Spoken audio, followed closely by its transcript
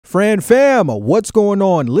Fam, what's going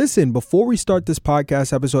on? Listen, before we start this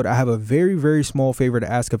podcast episode, I have a very, very small favor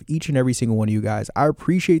to ask of each and every single one of you guys. I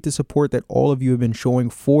appreciate the support that all of you have been showing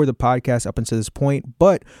for the podcast up until this point,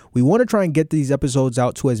 but we want to try and get these episodes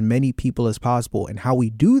out to as many people as possible. And how we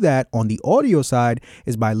do that on the audio side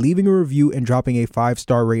is by leaving a review and dropping a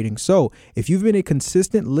 5-star rating. So if you've been a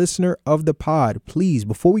consistent listener of the pod, please,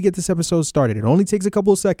 before we get this episode started, it only takes a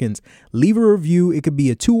couple of seconds, leave a review. It could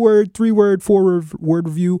be a 2-word, 3-word, 4-word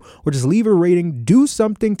review, or just leave a rating. Do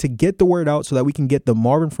something to get the word out so that we can get the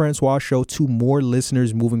Marvin Francois show to more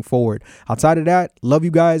listeners moving forward. Outside of that, love you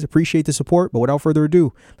guys, appreciate the support, but without further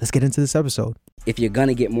ado, let's get into this episode. If you're going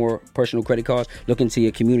to get more personal credit cards, look into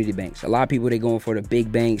your community banks. A lot of people, they're going for the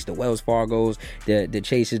big banks, the Wells Fargos, the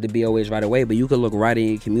Chases, the BOAs right away. But you can look right in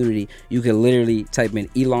your community. You can literally type in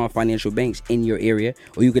Elon Financial Banks in your area,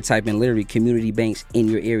 or you could type in literally community banks in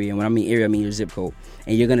your area. And when I mean area, I mean your zip code.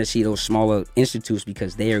 And you're going to see those smaller institutes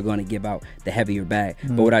because they are going to give out the heavier bag.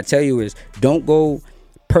 But what I tell you is don't go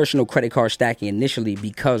personal credit card stacking initially,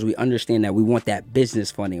 because we understand that we want that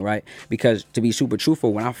business funding, right? Because to be super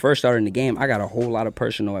truthful, when I first started in the game, I got a whole lot of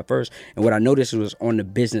personal at first, and what I noticed was on the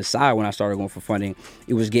business side, when I started going for funding,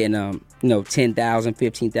 it was getting $10,000,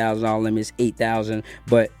 $15,000 limits, $8,000,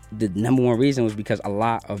 but the number one reason was because a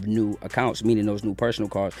lot of new accounts, meaning those new personal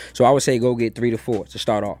cards. So I would say go get 3 to 4 to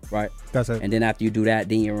start off, right? That's it. And then after you do that,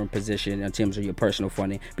 then you're in position in terms of your personal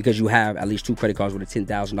funding, because you have at least 2 credit cards with a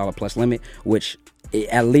 $10,000 plus limit, which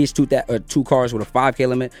at least 2 cars with a $5K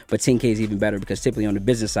limit, but 10K is even better, because typically on the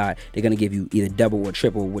business side, they're going to give you either double or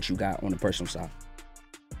triple what you got on the personal side.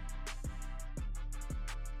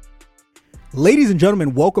 Ladies and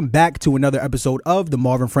gentlemen, welcome back to another episode of the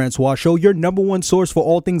Marvin Francois Show, your number one source for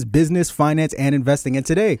all things business, finance, and investing. And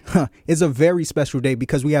today is a very special day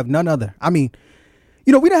because we have none other. I mean,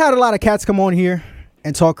 we done had a lot of cats come on here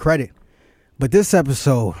and talk credit. But this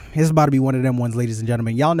episode is about to be one of them ones, ladies and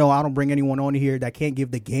gentlemen. Y'all know I don't bring anyone on here that can't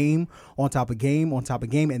give the game on top of game on top of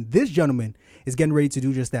game. And this gentleman is getting ready to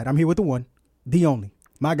do just that. I'm here with the one, the only,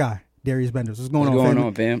 my guy, Darius Benders. What's going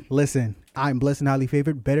on, fam? Listen, I'm blessed and highly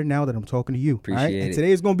favored. Better now that I'm talking to you. Appreciate it. And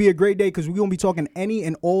today is going to be a great day because we're going to be talking any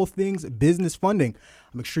and all things business funding.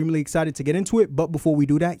 I'm extremely excited to get into it. But before we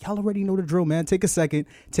do that, y'all already know the drill, man. Take a second,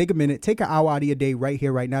 take a minute, take an hour out of your day right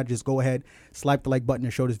here, right now. Just go ahead, slap the like button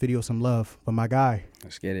and show this video some love. But my guy,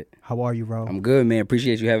 let's get it. How are you, bro? I'm good, man.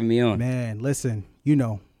 Appreciate you having me on. Man, listen,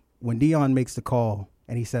 when Dion makes the call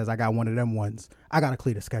and he says, I got one of them ones, I got to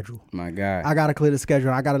clear the schedule. My God. I got to clear the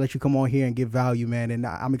schedule. I got to let you come on here and give value, man. And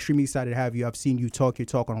I'm extremely excited to have you. I've seen you talk your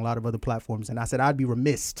talk on a lot of other platforms. And I said, I'd be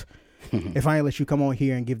remiss if I ain't let you come on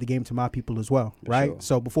here and give the game to my people as well, right? Sure.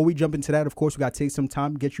 So before we jump into that, of course, we got to take some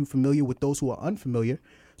time to get you familiar with those who are unfamiliar.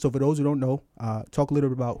 So for those who don't know, talk a little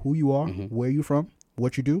bit about who you are, where you're from,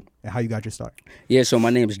 what you do, and how you got your start. Yeah, so my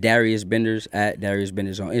name is Darius Benders, at Darius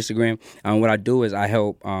Benders on Instagram. What I do is I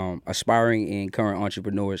help aspiring and current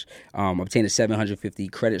entrepreneurs obtain a 750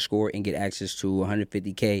 credit score and get access to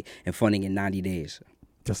 150K in funding in 90 days.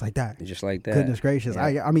 Just like that. Just like that. Goodness gracious.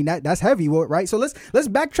 Yeah. I mean, that's heavy, right? So let's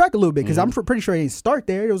backtrack a little bit because I'm pretty sure it didn't start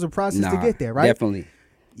there. It was a process to get there, right? Definitely.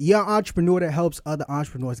 You're an entrepreneur that helps other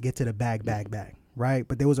entrepreneurs get to the bag, right?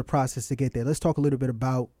 But there was a process to get there. Let's talk a little bit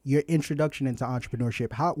about your introduction into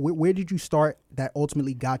entrepreneurship. Where did you start that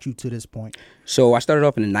ultimately got you to this point? So I started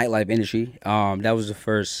off in the nightlife industry. That was the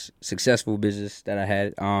first successful business that I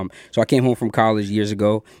had. So I came home from college years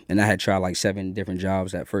ago, and I had tried like 7 different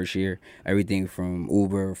jobs that first year. Everything from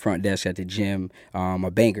Uber, front desk at the gym,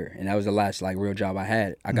 a banker, and that was the last like real job I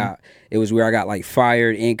had. It was where I got like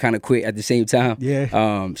fired and kind of quit at the same time.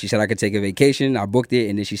 Yeah. She said I could take a vacation. I booked it,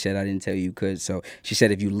 and then she said I didn't tell you could. So she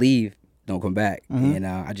said if you leave, don't come back. And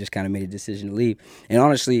I just kind of made a decision to leave. And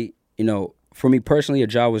honestly, for me personally, a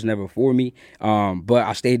job was never for me. But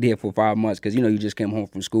I stayed there for 5 months because you just came home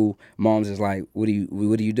from school. Mom's is like, what are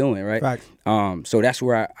you doing, right? Right. So that's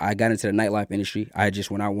where I got into the nightlife industry. I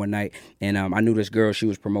just went out one night and I knew this girl she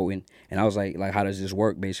was promoting, and I was like, how does this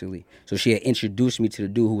work, basically? So she had introduced me to the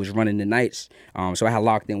dude who was running the nights. So I had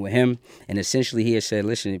locked in with him, and essentially he had said,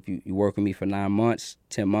 listen, if you work with me for 9 months,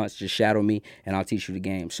 10 months, just shadow me and I'll teach you the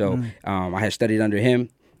game. So I had studied under him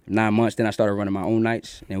 9 months. Then I started running my own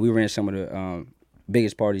nights, and we ran some of the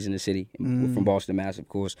biggest parties in the city, from Boston, Mass, of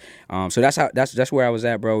course. So that's where I was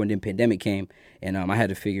at, bro. And then pandemic came, and I had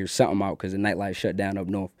to figure something out because the nightlife shut down up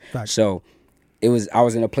north. Right. So I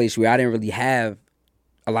was in a place where I didn't really have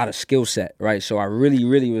a lot of skill set, right? So I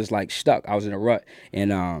really was like stuck. I was in a rut,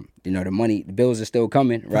 and the bills are still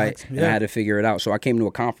coming, right? Yeah. And I had to figure it out. So I came to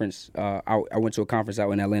a conference. I went to a conference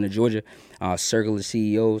out in Atlanta, Georgia, Circle of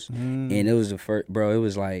CEOs, and it was the first, bro. It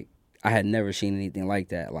was like I had never seen anything like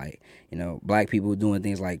that. Like, black people doing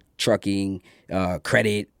things like trucking,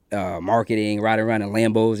 credit, marketing, riding around in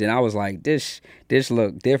Lambos, and I was like, this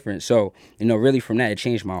looked different. So, really from that, it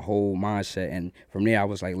changed my whole mindset, and from there, I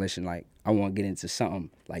was like, listen, like, I want to get into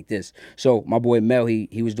something like this. So my boy Mel,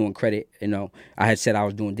 he was doing credit. I had said I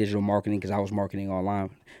was doing digital marketing because I was marketing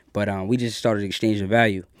online, but we just started exchanging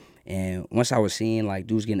value. And once I was seeing like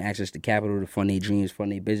dudes getting access to capital to fund their dreams,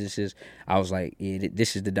 fund their businesses, I was like, yeah,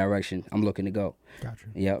 this is the direction I'm looking to go. Gotcha.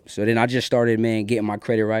 Yep. So then I just started, man, getting my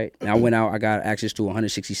credit right. And I went out, I got access to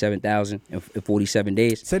 $167,000 in 47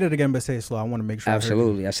 days. Say that again, but say it slow. I want to make sure.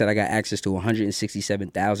 Absolutely. I said I got access to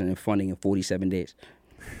 $167,000 in funding in 47 days.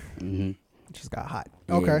 Mm-hmm. Just got hot.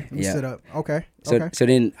 Yeah, Okay. Let me sit up. Okay. So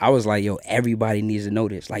then I was like, yo, everybody needs to know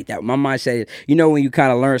this. Like that. My mind said, when you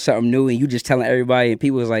kind of learn something new and you just telling everybody, and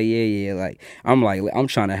people was like, yeah. Like, I'm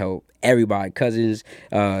trying to help everybody, cousins,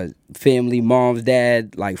 family, moms,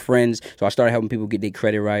 dad, like friends. So I started helping people get their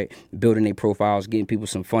credit right, building their profiles, getting people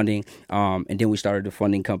some funding. And then we started the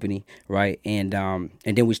funding company, right? And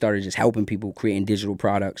then we started just helping people creating digital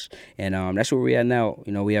products. And that's where we're at now.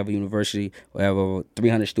 We have a university, we have over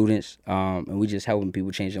 300 students, and we just helping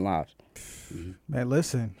people changing lives. Mm-hmm. Man,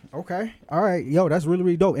 listen. Okay. All right. Yo, that's really,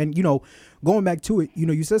 really dope. And, going back to it,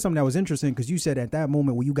 you said something that was interesting because you said at that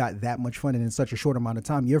moment when you got that much funding in such a short amount of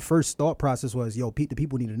time, your first thought process was, yo, Pete, the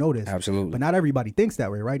people need to know this. Absolutely. But not everybody thinks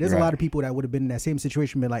that way, right? There's a lot of people that would have been in that same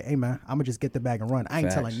situation, been like, hey, man, I'm going to just get the bag and run. I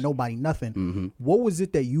ain't telling nobody nothing. Mm-hmm. What was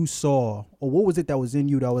it that you saw, or what was it that was in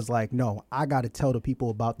you that was like, no, I got to tell the people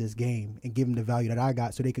about this game and give them the value that I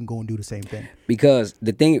got so they can go and do the same thing? Because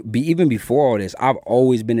the thing, even before all this, I've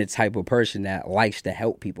always been the type of person that likes to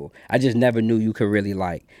help people. I just never knew you could really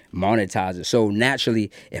like monetize it. So naturally,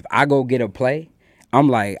 if I go get a play, I'm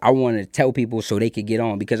like, I want to tell people so they could get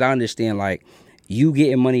on, because I understand like you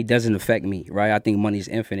getting money doesn't affect me, right? I think money is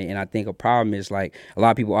infinite, and I think a problem is like a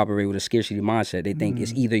lot of people operate with a scarcity mindset. They think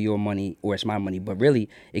it's either your money or it's my money, but really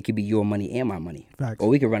it could be your money and my money. Facts. Or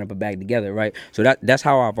we could run up a bag together, right? So that's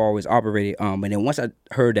how I've always operated. And then once I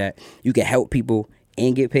heard that you can help people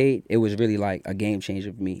and get paid, it was really like a game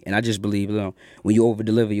changer for me. And I just believe, when you over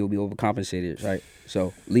deliver, you'll be overcompensated, right?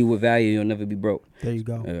 So lead with value, you'll never be broke. There you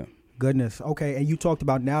go. Yeah. Goodness. Okay. And you talked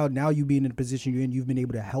about now you being in the position you're in, you've been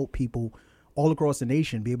able to help people all across the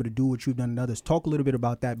nation be able to do what you've done in others. Talk a little bit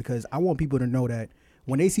about that, because I want people to know that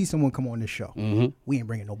when they see someone come on this show, we ain't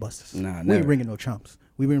bringing no busters. Nah, we ain't bringing no chumps.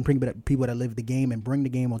 We been bringing people that live the game and bring the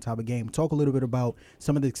game on top of game. Talk a little bit about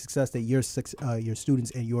some of the success that your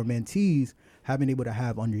students and your mentees have been able to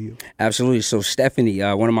have under you. Absolutely. So Stephanie,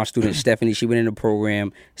 one of my students, Stephanie, she been in the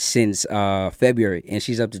program since February, and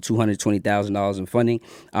she's up to $220,000 in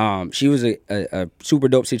funding. She was a super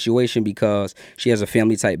dope situation because she has a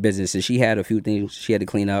family type business, and she had a few things she had to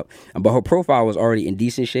clean up, but her profile was already in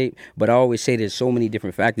decent shape. But I always say there's so many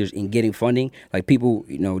different factors in getting funding. Like people,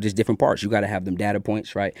 just different parts. You got to have them data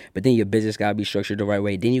points, right? But then your business got to be structured the right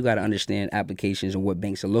way. Then you got to understand applications and what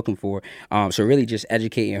banks are looking for. So really just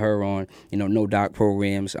educating her on, no doc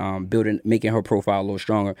programs, making her profile a little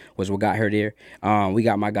stronger was what got her there. We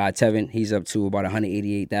got my guy Tevin. He's up to about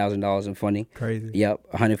 $188,000 in funding. Crazy.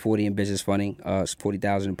 Yep, $140,000 in business funding,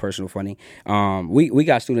 $40,000 in personal funding. We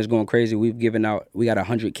got students going crazy. We got a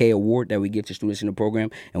 $100K award that we give to students in the program,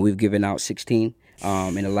 and we've given out 16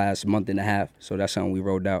 in the last month and a half. So that's something we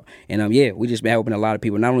rolled out. And we just been helping a lot of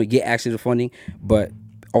people not only get access to funding, but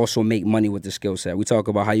also make money with the skill set. We talk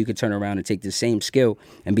about how you can turn around and take the same skill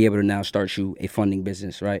and be able to now start you a funding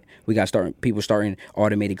business, right? We got people starting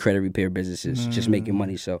automated credit repair businesses, just making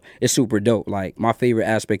money. So it's super dope. Like my favorite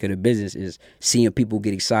aspect of the business is seeing people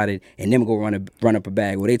get excited and them go run up a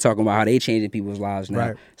bag. Where they talking about how they changing people's lives now.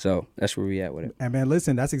 Right. So that's where we at with it. And man,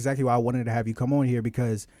 listen, that's exactly why I wanted to have you come on here,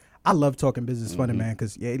 because I love talking business funding, man,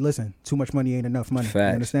 because, listen, too much money ain't enough money. Facts.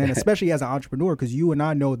 You understand? Especially as an entrepreneur, because you and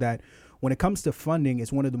I know that when it comes to funding,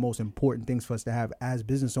 it's one of the most important things for us to have as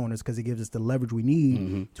business owners, because it gives us the leverage we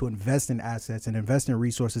need to invest in assets and invest in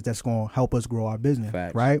resources that's going to help us grow our business,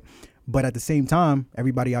 Facts. right? But at the same time,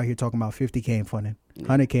 everybody out here talking about 50K in funding,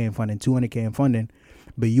 100K in funding, 200K in funding.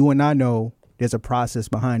 But you and I know there's a process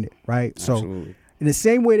behind it, right? Absolutely. So in the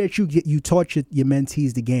same way that you taught your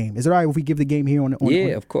mentees the game, is it all right if we give the game here on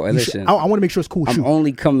of course. Listen, I want to make sure it's cool. I'm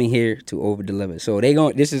only coming here to over deliver. So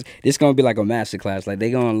this gonna be like a master class. Like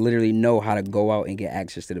they gonna literally know how to go out and get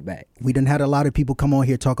access to the bag. We done had a lot of people come on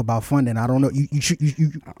here talk about funding. I don't know.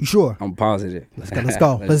 You sure? I'm positive. Let's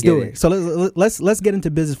go. Let's do it. So let's get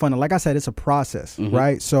into business funding. Like I said, it's a process,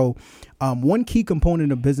 right? So one key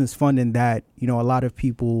component of business funding that a lot of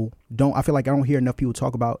people I feel like I don't hear enough people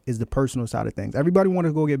talk about is the personal side of things. Everybody want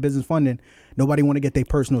to go get business funding. Nobody want to get their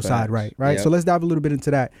personal side right? Yep. So let's dive a little bit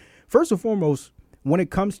into that. first and foremost, when it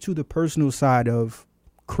comes to the personal side of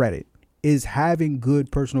credit, is having good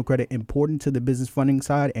personal credit important to the business funding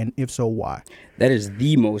side? And if so, why? That is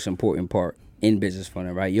the most important part in business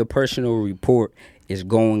funding, right? Your personal report is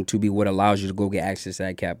going to be what allows you to go get access to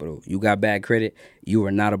that capital. You got bad credit, you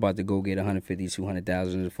are not about to go get 150,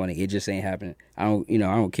 200,000 in funding. It just ain't happening. I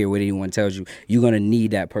don't care what anyone tells you. You're gonna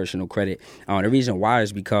need that personal credit. The reason why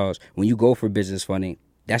is because when you go for business funding,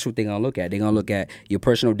 that's what they're going to look at. They're going to look at your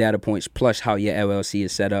personal data points plus how your LLC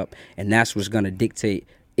is set up, and that's what's going to dictate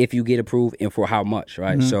if you get approved and for how much,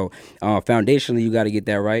 right? Mm-hmm. So foundationally, you got to get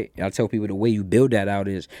that right. I tell people the way you build that out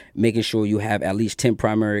is making sure you have at least 10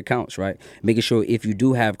 primary accounts, right? Making sure if you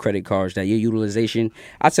do have credit cards that your utilization,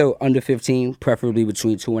 I tell under 15, preferably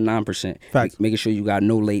between 2 and 9%. Facts. Making sure you got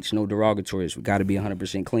no lates, no derogatories. We got to be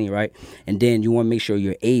 100% clean, right? And then you want to make sure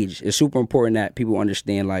your age. It's super important that people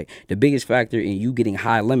understand, like, the biggest factor in you getting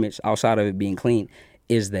high limits outside of it being clean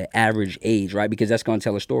is the average age, right? Because that's going to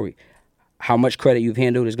tell a story. How much credit you've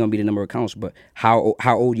handled is going to be the number of accounts, but how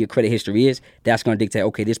old your credit history is, that's going to dictate,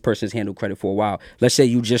 okay, this person's handled credit for a while. Let's say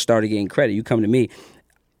you just started getting credit. You come to me.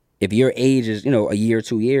 If your age is, a year or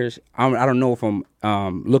 2 years, I don't know if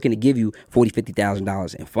I'm looking to give you $40,000,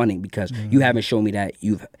 $50,000 in funding because you haven't shown me that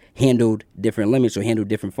you've handled different limits or handled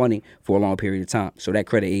different funding for a long period of time. So that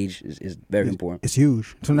credit age is very important. It's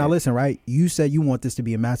huge. So now listen, right? You said you want this to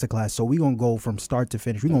be a masterclass, so we're going to go from start to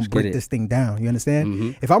finish. We're going to break this thing down. You understand?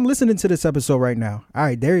 Mm-hmm. If I'm listening to this episode right now, all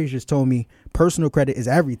right, Darius just told me personal credit is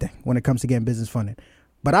everything when it comes to getting business funding.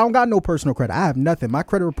 But I don't got no personal credit. I have nothing. My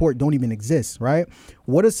credit report don't even exist, right?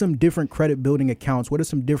 What are some different credit building accounts? What are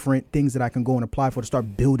some different things that I can go and apply for to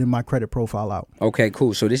start building my credit profile out? Okay,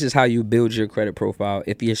 cool. So this is how you build your credit profile.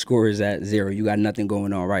 If your score is at 0, you got nothing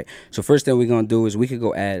going on, right? So first thing we're going to do is we could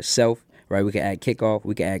go add self, right? We can add Kickoff.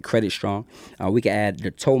 We can add Credit Strong. We can add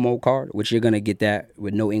the Tomo card, which you're going to get that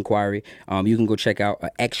with no inquiry. You can go check out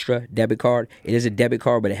an extra debit card. It is a debit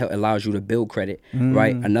card, but it allows you to build credit,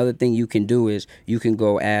 right? Another thing you can do is you can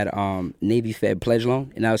go add Navy Fed pledge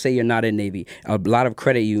loan. And I'll say you're not in Navy. A lot of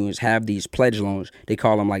credit unions have these pledge loans. They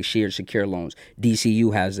call them like shared secure loans.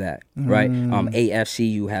 DCU has that, right?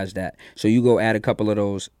 AFCU has that. So you go add a couple of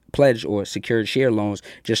those pledge or secured share loans,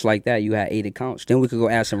 just like that. You had 8 accounts. Then we could go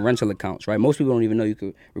add some rental accounts, right? Most people don't even know you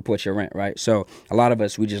could report your rent, right? So a lot of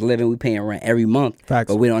us, we just living, we paying rent every month.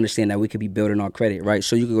 Facts. But we don't understand that we could be building our credit, right?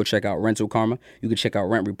 So you could go check out Rental Karma. You could check out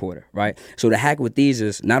Rent Reporter, right? So the hack with these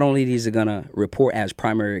is not only these are gonna report as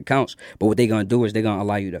primary accounts, but what they're gonna do is they're gonna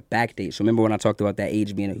allow you to backdate. So remember when I talked about that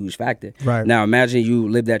age being a huge factor? Right. Now imagine you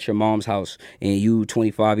lived at your mom's house and you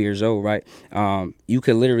 25 years old, right? You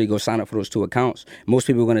could literally go sign up for those 2 accounts. Most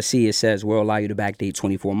people are gonna see it says, well, allow you to backdate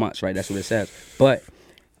 24 months, right? That's what it says. But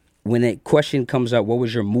when that question comes up, what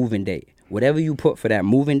was your moving date? Whatever you put for that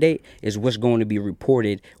moving date is what's going to be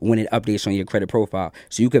reported when it updates on your credit profile.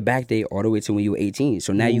 So you could backdate all the way to when you were 18.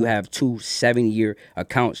 So now you have 2 7-year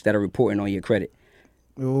accounts that are reporting on your credit.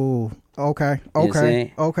 Oh, okay, You know what I'm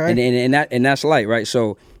saying? okay. And that's light, right?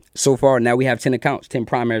 So far, now we have 10 accounts, 10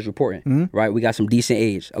 primaries reporting, right? We got some decent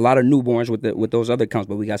age. A lot of newborns with those other accounts,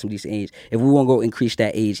 but we got some decent age. If we want to go increase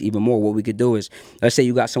that age even more, what we could do is, let's say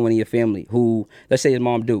you got someone in your family who, let's say his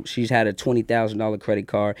mom Duke, she's had a $20,000 credit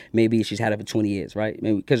card. Maybe she's had it for 20 years, right?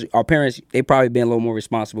 Maybe because our parents, they probably been a little more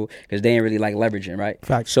responsible because they ain't really like leveraging, right?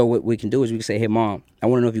 Facts. So what we can do is we can say, hey, mom, I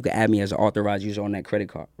want to know if you could add me as an authorized user on that credit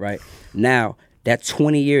card, right? Now, that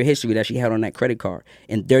 20-year history that she had on that credit card,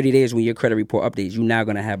 in 30 days when your credit report updates, you're now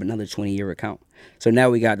going to have another 20-year account. So now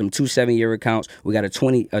we got them 2 7-year accounts. We got a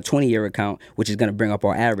 20-year account, which is going to bring up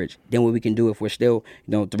our average. Then what we can do if we're still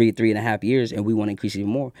 3.5 years and we want to increase even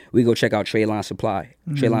more, we go check out Trade Supply,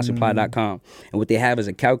 TradeLineSupply.com. And what they have is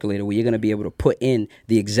a calculator where you're going to be able to put in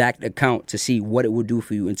the exact account to see what it will do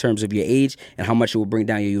for you in terms of your age and how much it will bring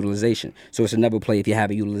down your utilization. So it's another play if you're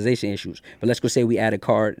having utilization issues. But let's go say we add a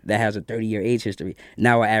card that has a 30-year age history.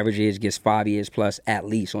 Now our average age gets 5 years plus at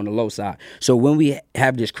least on the low side. So when we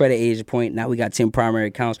have this credit age point, now we got 10 primary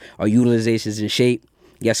accounts, our utilization's in shape.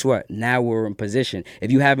 Guess what? Now we're in position. If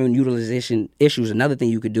you having utilization issues, another thing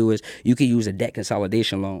you could do is you could use a debt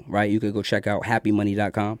consolidation loan, right? You could go check out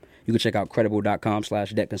happymoney.com. You could check out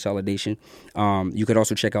credible.com/debt consolidation. You could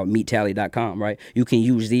also check out meettally.com, right? You can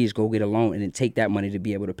use these, go get a loan, and then take that money to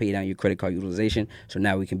be able to pay down your credit card utilization. So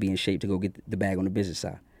now we can be in shape to go get the bag on the business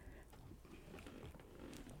side.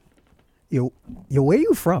 Yo, where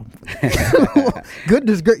you from?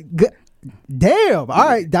 Goodness, good. Damn. All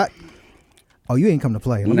right. Oh, you ain't come to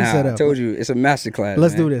play. Let me set up. I told you, it's a masterclass.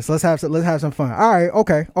 Let's do this. Let's have some fun. All right.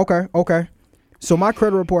 Okay. So my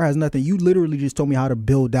credit report has nothing. You literally just told me how to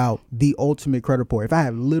build out the ultimate credit report. If I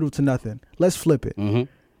have little to nothing, let's flip it.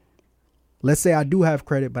 let's say I do have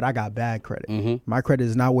credit, but I got bad credit. My credit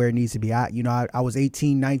is not where it needs to be. I was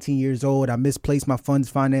 18, 19 years old. I misplaced my funds,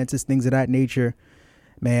 finances, things of that nature.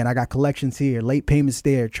 Man, I got collections here, late payments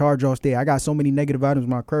there, charge-offs there. I got so many negative items in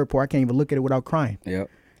my credit report, I can't even look at it without crying.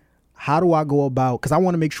 Yep. How do I go about, because I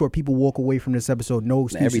want to make sure people walk away from this episode, no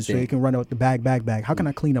excuses, so they can run out the bag. How can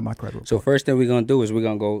I clean up my credit report? So first thing we're going to do is we're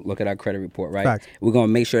going to go look at our credit report, right? Facts. We're going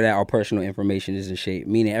to make sure that our personal information is in shape,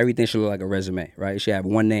 meaning everything should look like a resume, right? It should have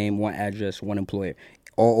one name, one address, one employer.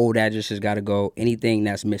 All old addresses got to go. Anything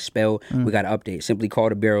that's misspelled, we got to update. Simply call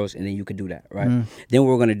the bureaus, and then you can do that, right? Then what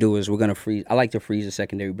we're going to do is we're going to freeze. I like to freeze the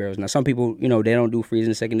secondary bureaus. Now, some people, they don't do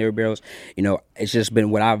freezing secondary bureaus. It's just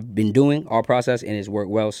been what I've been doing, our process, and it's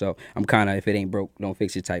worked well. So I'm kind of, if it ain't broke, don't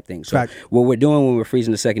fix it type thing. So Fact. What we're doing when we're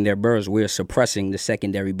freezing the secondary bureaus, we're suppressing the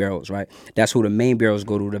secondary bureaus, right? That's who the main bureaus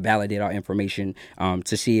go to validate our information,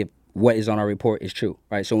 to see if what is on our report is true,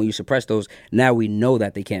 right? So when you suppress those, now we know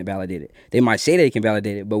that they can't validate it. They might say they can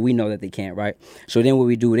validate it, but we know that they can't, right? So then what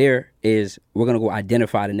we do there is we're going to go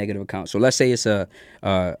identify the negative account. So let's say it's a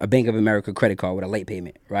Bank of America credit card with a late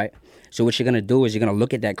payment, right? So what you're going to do is you're going to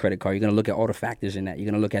look at that credit card. You're going to look at all the factors in that.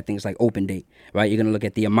 You're going to look at things like open date, right? You're going to look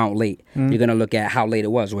at the amount late. You're going to look at how late it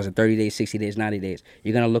was. Was it 30 days, 60 days, 90 days?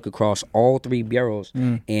 You're going to look across all three bureaus,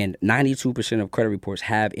 and 92% of credit reports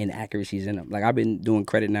have inaccuracies in them. Like, I've been doing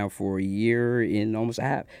credit now for a year and almost a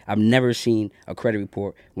half. I've never seen a credit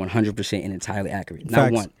report 100% and entirely accurate. Not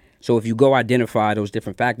Facts. one. So if you go identify those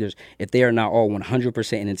different factors, if they are not all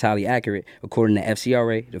 100% and entirely accurate, according to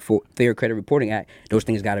FCRA, the Fair Credit Reporting Act, those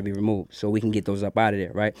things got to be removed so we can get those up out of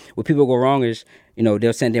there, right? What people go wrong is,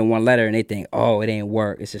 they'll send in one letter and they think, oh, it ain't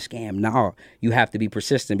work, it's a scam. No, you have to be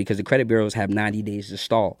persistent because the credit bureaus have 90 days to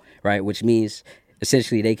stall, right? Which means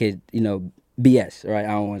essentially they could, BS, right? I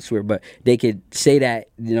don't want to swear, but they could say that,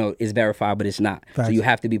 it's verified, but it's not. Facts. So you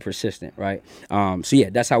have to be persistent, right? So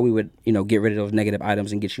yeah, that's how we would, get rid of those negative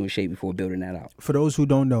items and get you in shape before building that out. For those who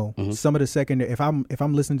don't know, some of the secondary, if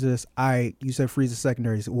I'm listening to this, you said freeze the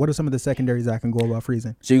secondaries. What are some of the secondaries I can go about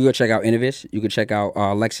freezing? So you go check out Innovis, you can check out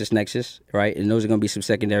LexisNexis, right? And those are going to be some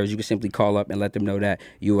secondaries. You can simply call up and let them know that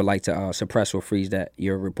you would like to suppress or freeze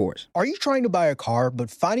your reports. Are you trying to buy a car,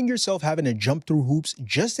 but finding yourself having to jump through hoops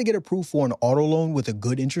just to get approved for an auto loan with a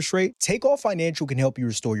good interest rate? Takeoff Financial can help you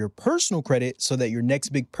restore your personal credit so that your next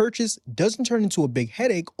big purchase doesn't turn into a big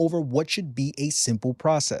headache over what should be a simple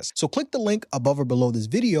process. So click the link above or below this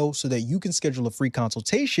video so that you can schedule a free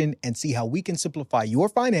consultation and see how we can simplify your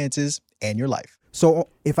finances and your life. So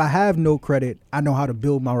if I have no credit, I know how to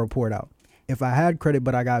build my report out. If I had credit,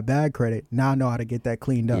 but I got bad credit, now I know how to get that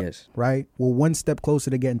cleaned up, yes. Right? We're one step closer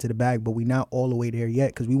to getting to the bag, but we're not all the way there yet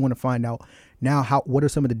because we want to find out now what are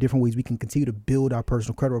some of the different ways we can continue to build our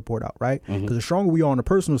personal credit report out, right? Because the stronger we are on the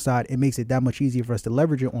personal side, it makes it that much easier for us to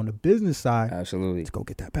leverage it on the business side. Absolutely. To go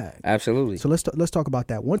get that bag. Absolutely. So let's talk about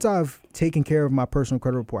that. Once I've taken care of my personal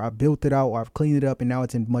credit report, I've built it out, or I've cleaned it up, and now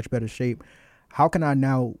it's in much better shape. How can I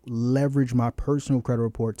now leverage my personal credit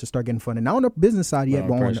report to start getting funded? Not on the business side yet,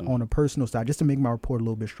 but on the personal side, just to make my report a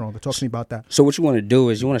little bit stronger. Talk to me about that. So what you want to do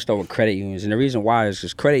is you want to start with credit unions. And the reason why is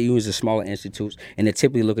because credit unions are smaller institutes, and they're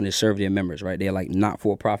typically looking to serve their members, right? They're like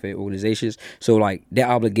not-for-profit organizations. So like their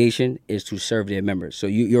obligation is to serve their members. So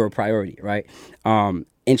you're a priority, right?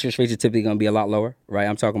 Interest rates are typically going to be a lot lower, right?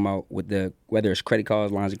 I'm talking about whether it's credit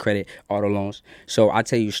cards, lines of credit, auto loans. So I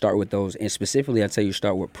tell you start with those, and specifically I tell you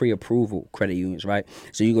start with pre-approval credit unions, right?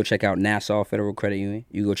 So you go check out Nassau Federal Credit Union,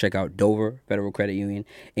 you go check out Dover Federal Credit Union,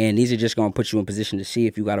 and these are just going to put you in position to see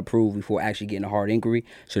if you got approved before actually getting a hard inquiry,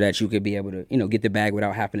 so that you could be able to, get the bag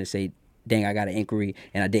without having to say, dang, I got an inquiry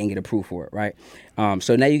and I didn't get approved for it, right?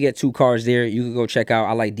 So now you get two cards there. You can go check out,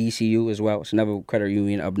 I like DCU as well. It's another credit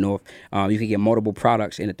union up north. You can get multiple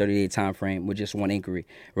products in a 30-day time frame with just one inquiry,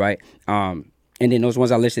 right? And then those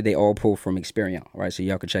ones I listed, they all pull from Experian, right? So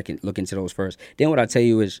y'all can look into those first. Then what I tell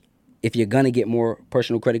you is, if you're going to get more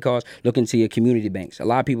personal credit cards, look into your community banks. A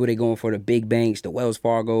lot of people, they're going for the big banks, the Wells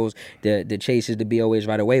Fargos, the Chases, the BOAs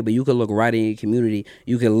right away. But you can look right in your community.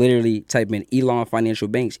 You can literally type in Elon Financial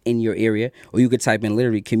Banks in your area, or you could type in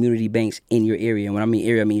literally community banks in your area. And when I mean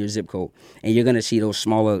area, I mean your zip code. And you're going to see those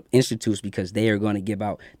smaller institutes because they are going to give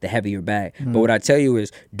out the heavier bag. But what I tell you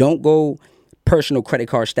is, don't go personal credit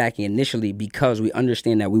card stacking initially, because we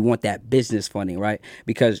understand that we want that business funding, right?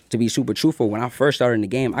 Because to be super truthful, when I first started in the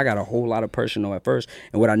game, I got a whole lot of personal at first.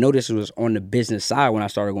 And what I noticed was on the business side, when I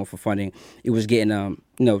started going for funding, it was getting, $10,000,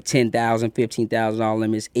 $15,000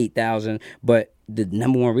 limits, $8,000. But the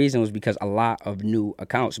number one reason was because a lot of new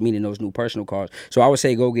accounts, meaning those new personal cards. So I would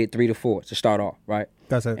say go get 3 to 4 to start off, right?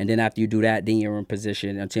 That's it. And then after you do that, then you're in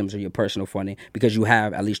position in terms of your personal funding, because you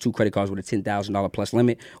have at least 2 credit cards with a $10,000 plus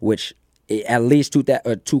limit, which at least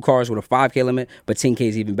two cars with a 5K limit, but 10K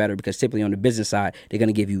is even better because typically on the business side, they're going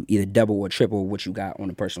to give you either double or triple what you got on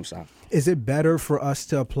the personal side. Is it better for us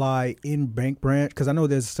to apply in bank branch? Because I know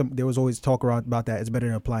there was always talk around about that. It's better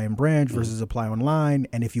to apply in branch versus apply online.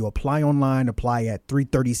 And if you apply online, apply at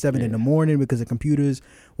 3:37 in the morning because of computers.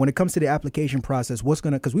 When it comes to the application process,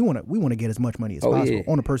 because we want to get as much money as possible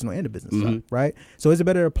on the personal and the business side, right? So is it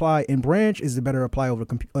better to apply in branch? Is it better to apply over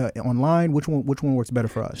online? Which one works better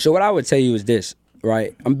for us? So what I would tell you is this,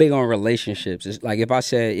 right? I'm big on relationships. It's like if I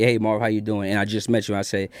said, hey, Marv, how you doing? And I just met you, and I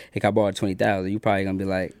say, hey, I borrowed $20,000. You probably going to be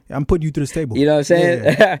like, I'm putting you through this table. You know what I'm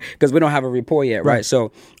saying? Because we don't have a rapport yet, right?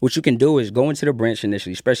 So what you can do is go into the branch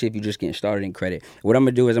initially, especially if you're just getting started in credit. What I'm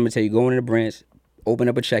going to do is I'm going to tell you, go into the branch, open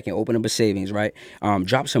up a checking, open up a savings, right?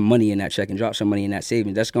 Drop some money in that checking, drop some money in that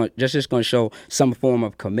savings. That's just going to show some form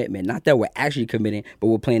of commitment. Not that we're actually committing, but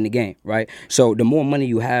we're playing the game, right? So the more money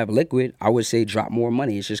you have liquid, I would say drop more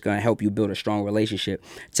money. It's just going to help you build a strong relationship.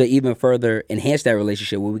 To even further enhance that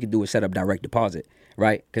relationship, what we can do is set up direct deposit.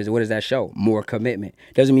 Right? Because what does that show? More commitment.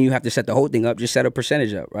 Doesn't mean you have to set the whole thing up. Just set a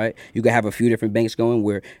percentage up, right? You can have a few different banks going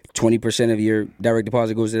where 20% of your direct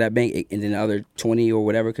deposit goes to that bank, and then the other 20 or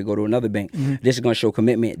whatever could go to another bank. This is going to show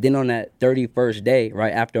commitment. Then on that 31st day,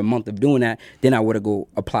 right, after a month of doing that, then I would have go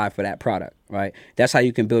apply for that product. Right? That's how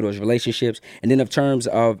you can build those relationships. And then in terms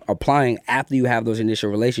of applying after you have those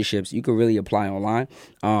initial relationships, you can really apply online.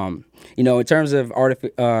 In terms of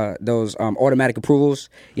those automatic approvals,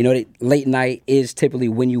 late night is typically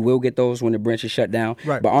when you will get those when the branch is shut down.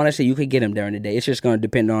 Right. But honestly, you could get them during the day. It's just going to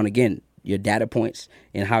depend on, again, your data points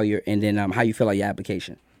and how you fill out your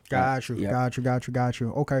application. Got you.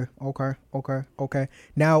 Okay.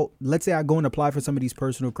 Now, let's say I go and apply for some of these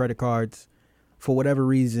personal credit cards. For whatever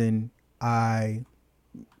reason,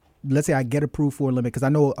 let's say I get approved for a limit, because I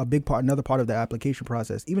know another part of the application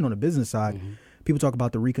process, even on the business side, people talk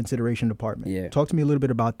about the reconsideration department. Yeah. Talk to me a little bit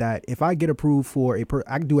about that. If I get approved for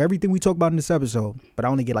I can do everything we talk about in this episode, but I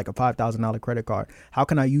only get like a $5,000 credit card. How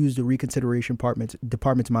can I use the reconsideration department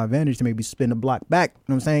to my advantage to maybe spin the block back? You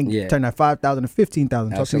know what I'm saying? Yeah. Turn that $5,000 to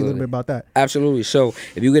 $15,000. Talk to me a little bit about that. Absolutely. So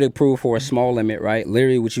if you get approved for a small limit, right,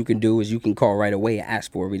 literally what you can do is you can call right away and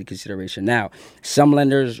ask for a reconsideration. Now, some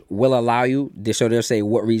lenders will allow you, so they'll say,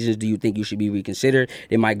 what reasons do you think you should be reconsidered?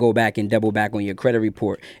 They might go back and double back on your credit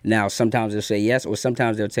report. Now, sometimes they'll say yes, or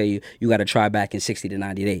sometimes they'll tell you got to try back in 60 to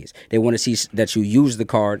 90 days. They want to see that you use the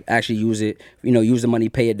card, actually use it, use the money,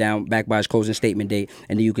 pay it down back by its closing statement date,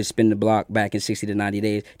 and then you can spin the block back in 60 to 90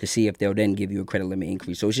 days to see if they'll then give you a credit limit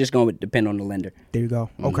increase. So it's just going to depend on the lender. There you go.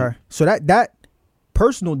 Okay. So that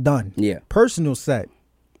personal done. Yeah. Personal set.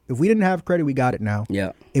 If we didn't have credit, we got it now.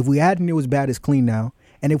 Yeah. If we hadn't, it was bad, it's clean now.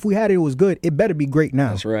 And if we had it, it was good, it better be great now.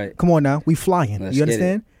 That's right. Come on now. We flying. You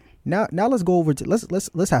understand? Now let's go over to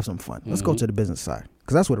let's have some fun. Let's go to the business side,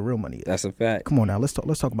 because that's where the real money is. That's a fact. Come on now, let's talk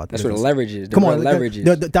about that. That's where the leverage is. Come on, leverage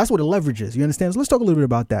is. That's where the leverage is. You understand? So let's talk a little bit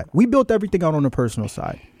about that. We built everything out on the personal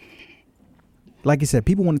side. Like you said,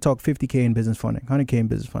 people want to talk 50K in business funding, 100K in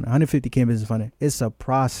business funding, 150K in business funding. It's a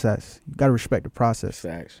process. You got to respect the process.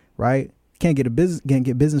 Facts. Right? Can't get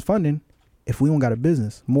business funding if we don't got a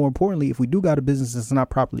business. More importantly, if we do got a business that's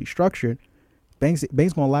not properly structured, banks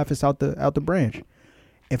gonna laugh us out the branch.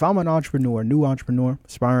 If I'm an entrepreneur, new entrepreneur,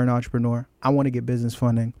 aspiring entrepreneur, I want to get business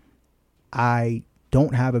funding. I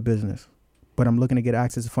don't have a business, but I'm looking to get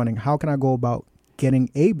access to funding. How can I go about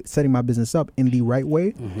setting my business up in the right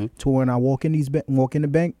way to when I walk in the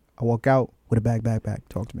bank, I walk out with a bag.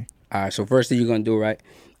 Talk to me. All right. So first thing you're gonna do, right?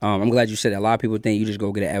 I'm glad you said that. A lot of people think you just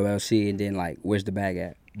go get an LLC and then where's the bag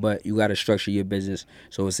at? But you got to structure your business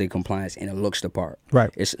so it's a compliance and it looks the part. Right.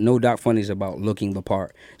 It's no doubt funding is about looking the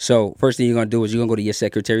part. So first thing you're going to do is you're going to go to your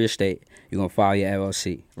Secretary of State. You're going to file your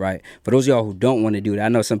LLC, right? For those of y'all who don't want to do that, I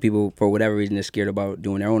know some people, for whatever reason, they're scared about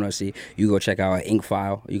doing their own LLC. You go check out an Inc.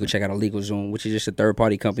 file. You can check out a LegalZoom, which is just a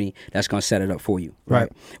third-party company that's going to set it up for you, right?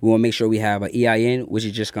 We want to make sure we have an EIN, which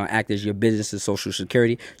is just going to act as your business's social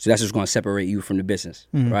security. So that's what's going to separate you from the business,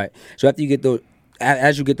 right? So after you get those,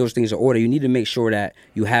 as you get those things in order, you need to make sure that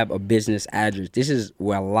you have a business address. This is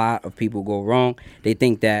where a lot of people go wrong. They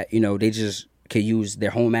think that, they just can use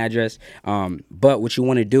their home address. But what you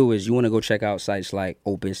want to do is you want to go check out sites like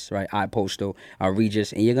Opus, right, iPostal,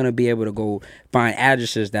 Regis, and you're going to be able to go find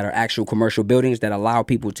addresses that are actual commercial buildings that allow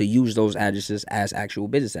people to use those addresses as actual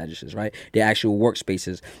business addresses, right? They're actual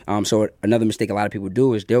workspaces. So another mistake a lot of people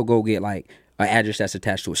do is they'll go get address that's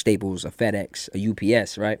attached to a Staples, a FedEx, a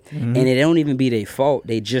UPS, right? And it don't even be their fault.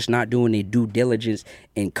 They just not doing their due diligence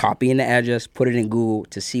and copying the address, put it in Google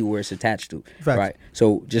to see where it's attached to, right?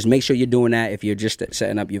 So just make sure you're doing that if you're just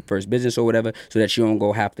setting up your first business or whatever, so that you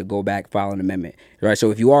don't have to go back, file an amendment, right?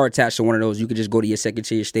 So if you are attached to one of those, you can just go to your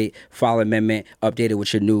Secretary of State, file an amendment, update it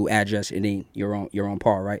with your new address, and then you're on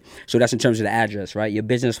par, right? So that's in terms of the address, right? Your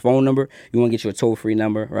business phone number, you want to get you a toll-free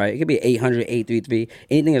number, right? It could be 800-833,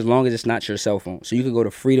 anything as long as it's not your cell phone. So you can go to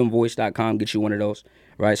freedomvoice.com, get you one of those,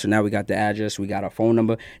 right? So now we got the address, we got our phone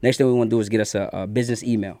number. Next thing we want to do is get us a business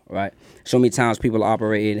email, right? So many times people are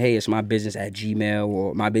operating, hey, it's my business at Gmail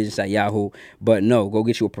or my business at Yahoo. But no, go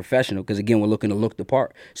get you a professional, because again, we're looking to look the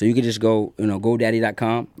part. So you can just go,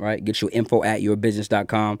 GoDaddy.com, right? Get your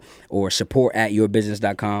info@yourbusiness.com or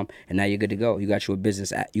support@yourbusiness.com, and now you're good to go. You got your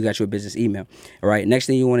business email. All right. Next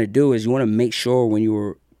thing you want to do is you want to make sure when you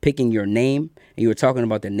were picking your name and you were talking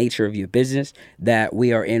about the nature of your business, that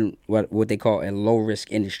we are in what they call a low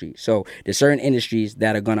risk industry. So there's certain industries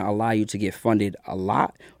that are going to allow you to get funded a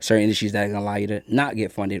lot, certain industries that are going to allow you to not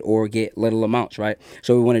get funded or get little amounts, right?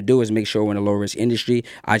 So what we want to do is make sure we're in a low risk industry.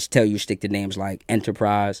 I just tell you, stick to names like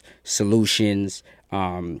enterprise, solutions,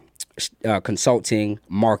 consulting,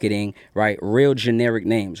 marketing, right? Real generic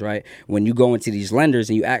names, right? When you go into these lenders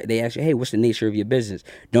and they ask you, hey, what's the nature of your business?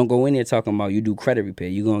 Don't go in there talking about you do credit repair.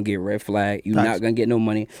 You're going to get red flag. You're not going to get no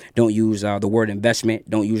money. Don't use the word investment.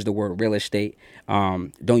 Don't use the word real estate.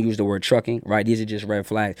 Don't use the word trucking, right? These are just red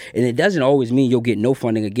flags. And it doesn't always mean you'll get no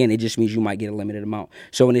funding. Again, it just means you might get a limited amount.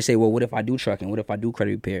 So when they say, well, what if I do trucking? What if I do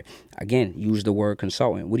credit repair? Again, use the word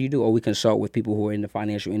consultant. What do you do? Oh, we consult with people who are in the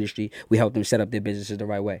financial industry. We help them set up their businesses the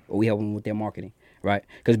right way. Or we help them with their marketing, right?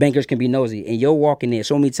 Because bankers can be nosy. And you'll walk in there.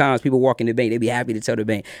 So many times people walk in the bank, they be happy to tell the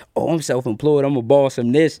bank, oh, I'm self-employed. I'm a boss.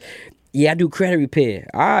 I'm this. Yeah, I do credit repair.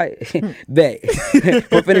 All right. Bet.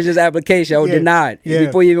 We'll finish this application. Oh, denied. Yeah.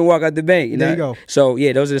 Before you even walk out the bank. There you go. So,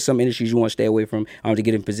 yeah, those are some industries you want to stay away from to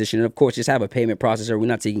get in position. And, of course, just have a payment processor. We're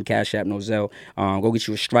not taking Cash App, no Zelle. Go get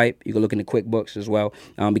you a Stripe. You can look into QuickBooks as well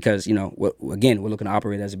because, again, we're looking to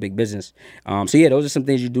operate as a big business. So, yeah, those are some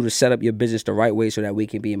things you do to set up your business the right way so that we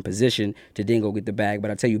can be in position to then go get the bag.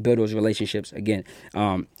 But I tell you, build those relationships again.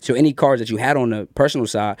 So any cards that you had on the personal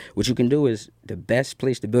side, what you can do is the best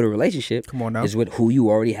place to build a relationship is with who you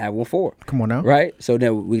already have one for. Come on now. Right? So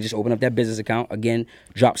then we just open up that business account. Again,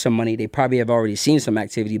 drop some money. They probably have already seen some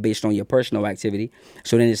activity based on your personal activity.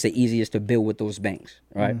 So then it's the easiest to build with those banks.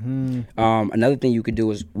 Right? Another thing you could do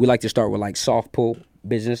is we like to start with like soft pull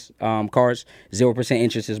business cards. 0%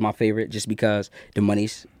 interest is my favorite just because the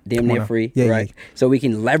money's damn near free. Right? Yeah. So we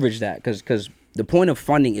can leverage that because the point of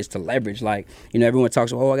funding is to leverage. Like, everyone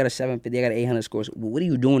talks, oh, I got a 750, I got an 800 scores. Well, what are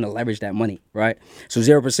you doing to leverage that money, right? So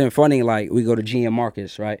 0% funding, like we go to GM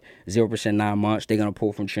Marcus, right? 0% 9 months. They're going to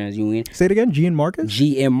pull from TransUnion. Say it again, GM Marcus?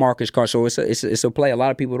 GM Marcus card. So it's a play. A lot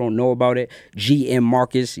of people don't know about it. GM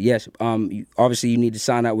Marcus, yes. Obviously, you need to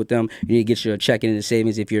sign up with them. You need to get your checking and the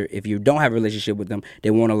savings. If you don't have a relationship with them, they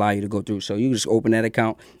won't allow you to go through. So you just open that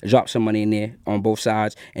account, drop some money in there on both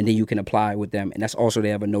sides, and then you can apply with them. And that's also,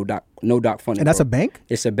 they have a no doc funding. And that's a bank?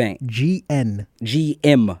 It's a bank. GM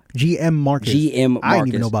Marcus. GM Marcus. I didn't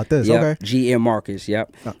even know about this. Yep. Okay. GM Marcus.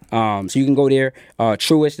 Yep. So you can go there.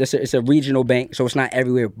 Truist. It's a regional bank, so it's not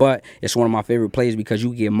everywhere, but it's one of my favorite plays because you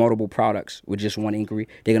can get multiple products with just one inquiry.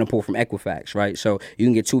 They're gonna pull from Equifax, right? So you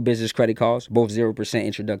can get 2 business credit cards, both 0%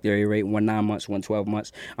 introductory rate, one 9 months, one 12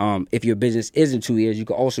 months. If your business isn't 2 years, you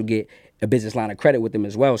can also get a business line of credit with them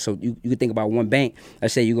as well. So you can think about one bank.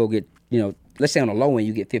 Let's say you go get, let's say on the low end,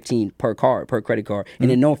 you get 15 per credit card, and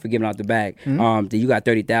then no one for giving out the bag. Then you got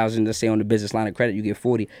 30,000. Let's say on the business line of credit, you get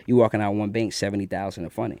 40. You walking out one bank, 70,000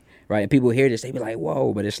 of funding, right? And people hear this, they be like,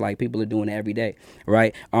 whoa, but it's like people are doing it every day,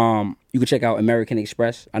 right? You can check out American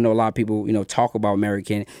Express. I know a lot of people, talk about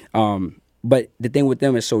American. But the thing with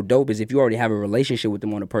them is so dope is if you already have a relationship with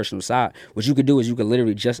them on the personal side, what you could do is you could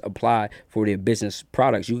literally just apply for their business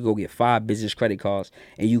products. You could go get 5 business credit cards,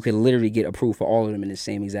 and you can literally get approved for all of them in the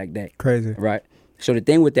same exact day. Crazy. Right? So the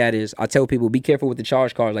thing with that is, I tell people, be careful with the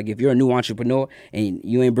charge cards. Like, if you're a new entrepreneur and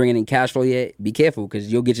you ain't bringing in cash flow yet, be careful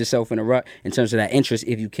because you'll get yourself in a rut in terms of that interest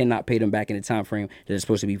if you cannot pay them back in the time frame that it's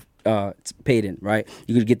supposed to be paid in, right?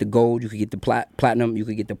 You could get the gold, you could get the platinum, you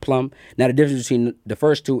could get the plum. Now, the difference between the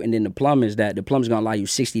first two and then the plum is that the plum is going to allow you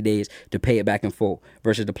 60 days to pay it back in full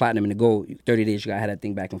versus the platinum and the gold, 30 days, you got to have that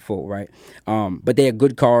thing back in full, right? But they are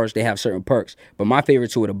good cards. They have certain perks. But my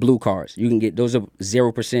favorite two are the blue cards. You can get, those are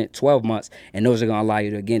 0%, 12 months, and those are going to allow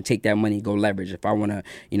you to, again, take that money and go leverage. If I want to,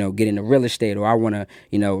 get into real estate, or I want to,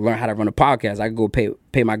 learn how to run a podcast, I can go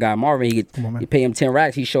pay my guy Marvin. You pay him 10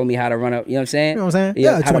 racks. He showed me how to run up, you know what I'm saying? You know what I'm saying?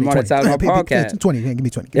 Yeah, how 20, monetize my podcast. 20. Give me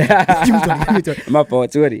 20. Give me 20. My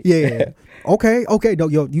fault, 20. Yeah. Okay. No,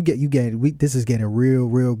 yo, you get it. This is getting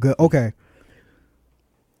real good. Okay.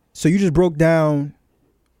 So you just broke down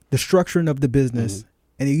the structuring of the business,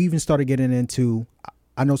 and you even started getting into,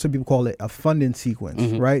 I know some people call it a funding sequence,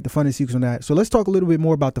 right? The funding sequence on that. So let's talk a little bit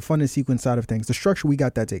more about the funding sequence side of things. The structure, we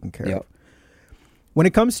got that taken care of. When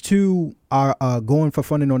it comes to our going for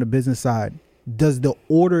funding on the business side, does the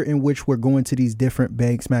order in which we're going to these different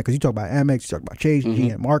banks, man, because you talk about Amex, you talk about Chase,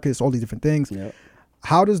 GM Marcus, all these different things.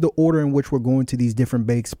 How does the order in which we're going to these different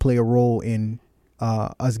banks play a role in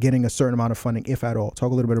us getting a certain amount of funding, if at all?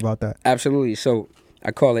 Talk a little bit about that. Absolutely. So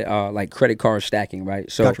I call it like credit card stacking,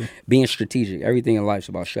 right? So being strategic. Everything in life is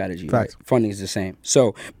about strategy. Right? Funding is the same.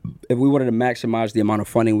 So if we wanted to maximize the amount of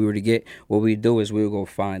funding we were to get, what we do is we would go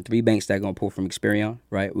find 3 banks that are going to pull from Experian,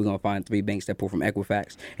 right? We're going to find 3 banks that pull from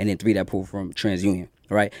Equifax, and then 3 that pull from TransUnion,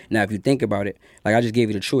 right? Now, if you think about it, like I just gave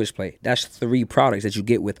you the Truist play, that's 3 products that you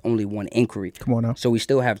get with only 1 inquiry. Come on now. So we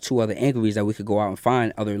still have 2 other inquiries that we could go out and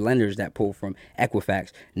find other lenders that pull from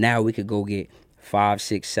Equifax. Now we could go get 5,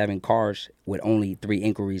 6, 7 cars with only 3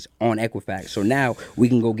 inquiries on Equifax. So now we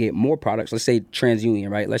can go get more products. Let's say TransUnion,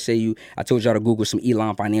 right? Let's say I told y'all to Google some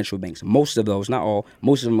Elon financial banks. Most of those, not all,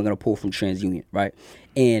 most of them are going to pull from TransUnion, right?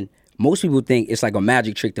 And most people think it's like a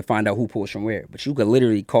magic trick to find out who pulls from where, but you could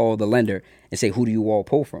literally call the lender and say, who do you all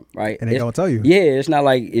pull from, right? And they don't tell you. Yeah, it's not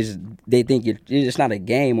like they think it's not a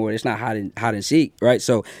game, or it's not hide and seek, right?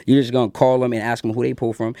 So you're just going to call them and ask them who they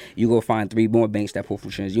pull from. You go find 3 more banks that pull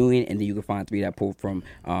from TransUnion, and then you can find 3 that pull from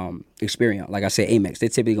Experian. Like I said, Amex. They're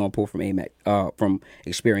typically going to pull from from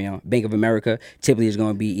Experian. Bank of America typically is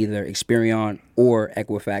going to be either Experian or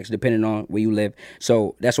Equifax, depending on where you live.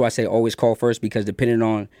 So that's why I say always call first, because depending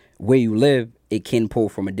on where you live, it can pull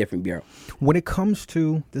from a different bureau. When it comes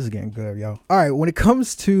to, this is getting good, yo. All right, when it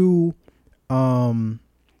comes to, because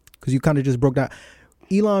you kind of just broke down,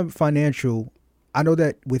 Elon Financial, I know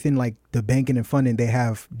that within like the banking and funding, they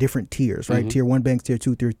have different tiers, right? Tier 1 banks, tier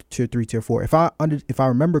 2, tier 3, tier 4. If I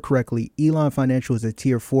remember correctly, Elon Financial is a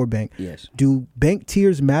tier 4 bank. Yes. Do bank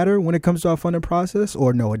tiers matter when it comes to our funding process,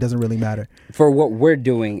 or no, it doesn't really matter? For what we're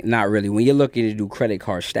doing, not really. When you're looking to do credit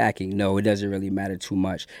card stacking, no, it doesn't really matter too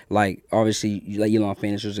much. Like obviously, like Elon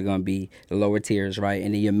Financials are going to be the lower tiers, right?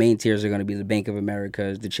 And then your main tiers are going to be the Bank of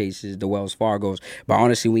Americas, the Chases, the Wells Fargos. But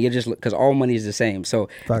honestly, when you're just, because all money is the same. So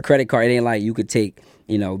the credit card, it ain't like you could take,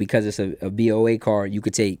 because it's a BOA card, you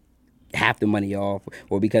could take half the money off,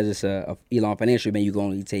 or because it's a Elon Financial bank, you can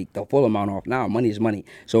only take the full amount off. Now, money is money.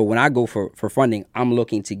 So when I go for funding, I'm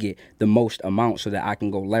looking to get the most amount so that I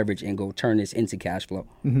can go leverage and go turn this into cash flow.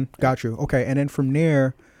 Got you. Okay, and then from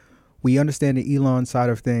there, we understand the Elon side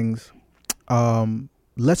of things.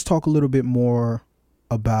 Let's talk a little bit more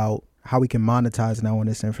about how we can monetize now on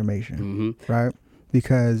this information, right?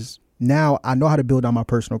 Because now I know how to build out my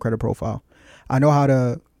personal credit profile. I know how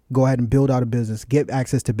to go ahead and build out a business, get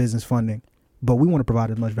access to business funding, but we want to provide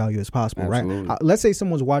as much value as possible, right? Let's say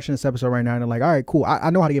someone's watching this episode right now and they're like, all right, cool. I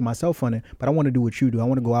know how to get myself funded, but I want to do what you do. I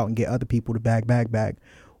want to go out and get other people to bag.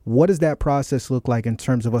 What does that process look like in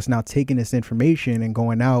terms of us now taking this information and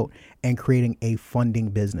going out and creating a funding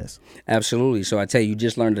business? Absolutely. So I tell you, you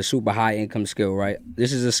just learned a super high income skill, right?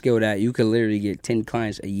 This is a skill that you can literally get 10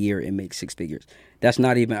 clients a year and make 6 figures. That's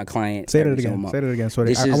not even a client. Say that again. So I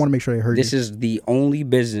want to make sure they heard you. This is the only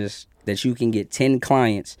business that you can get 10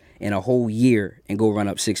 clients in a whole year and go run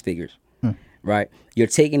up 6 figures, right? You're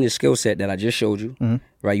taking the skill set that I just showed you,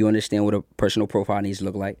 right? You understand what a personal profile needs to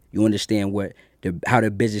look like. You understand how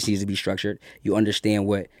the business needs to be structured. You understand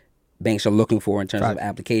what banks are looking for in terms of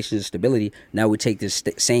applications, stability. Now we take this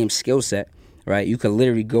same skill set, right? You could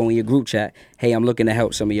literally go in your group chat. Hey, I'm looking to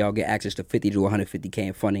help some of y'all get access to 50 to 150K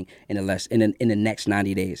in funding in the next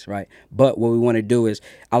 90 days, right? But what we want to do is,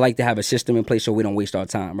 I like to have a system in place so we don't waste our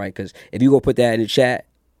time, right? Because if you go put that in the chat,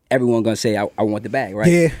 everyone gonna say, I want the bag,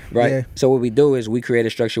 right? Yeah. Right. Yeah. So what we do is we create a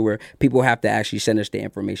structure where people have to actually send us the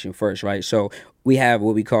information first, right? So we have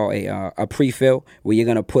what we call a pre-fill, where you're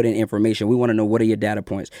gonna put in information. We want to know, what are your data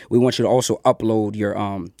points. We want you to also upload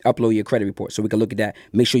your credit report so we can look at that.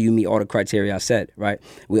 Make sure you meet all the criteria I said, right?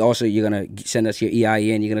 You're gonna send us your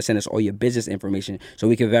EIN. You're gonna send us all your business information so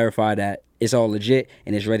we can verify that it's all legit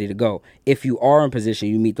and it's ready to go. If you are in position,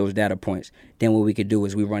 you meet those data points, then what we could do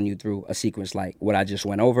is we run you through a sequence like what I just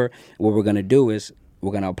went over. What we're gonna do is we're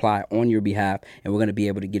going to apply on your behalf, and we're going to be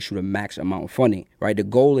able to get you the max amount of funding, right? The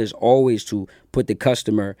goal is always to put the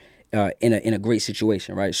customer in a great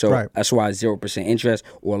situation, right? So that's why 0% interest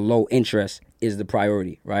or low interest is the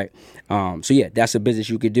priority, right? So yeah, that's a business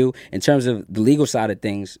you could do. In terms of the legal side of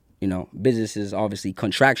things, business is obviously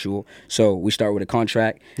contractual. So we start with a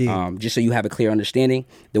contract, just so you have a clear understanding.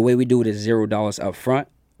 The way we do it is $0 up front.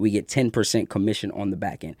 We get 10% commission on the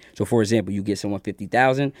back end. So, for example, you get someone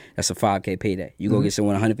 $50,000, that's a $5K payday. You go get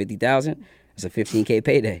someone $150,000, that's a $15K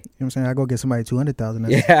payday. You know what I'm saying? I go get somebody $200,000.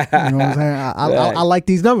 Yeah. You know what I'm saying? I like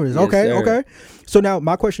these numbers. Yes, okay. So now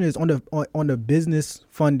my question is on the business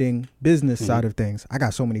funding, side of things. I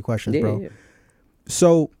got so many questions, bro. Yeah.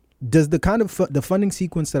 So does the kind of the funding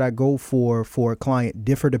sequence that I go for a client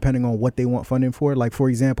differ depending on what they want funding for? Like, for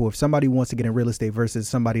example, if somebody wants to get in real estate versus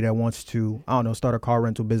somebody that wants to, I don't know, start a car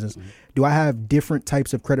rental business, do I have different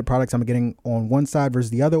types of credit products I'm getting on one side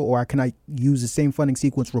versus the other, or can I use the same funding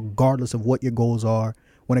sequence regardless of what your goals are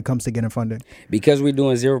when it comes to getting funding? Because we're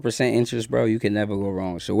doing 0% interest, bro, you can never go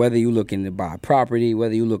wrong. So whether you're looking to buy property,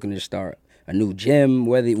 whether you're looking to start a new gym,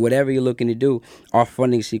 whatever you're looking to do, our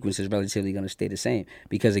funding sequence is relatively going to stay the same.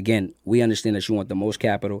 Because, again, we understand that you want the most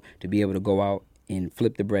capital to be able to go out and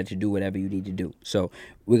flip the bread to do whatever you need to do. So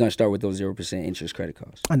we're going to start with those 0% interest credit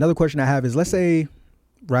cards. Another question I have is, let's say,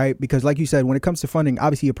 right, because like you said, when it comes to funding,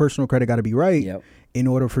 obviously your personal credit got to be right in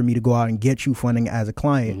order for me to go out and get you funding as a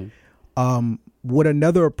client. Would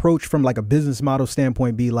another approach from like a business model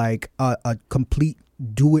standpoint be like a complete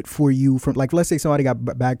do it for you from, like, let's say somebody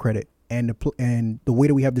got bad credit. And the way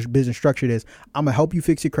that we have this business structured is, I'm going to help you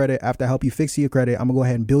fix your credit. After I help you fix your credit, I'm going to go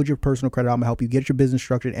ahead and build your personal credit. I'm going to help you get your business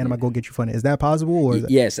structured, and I'm going to go get you funded. Is that possible? Or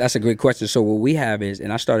yes, that's a great question. So what we have is,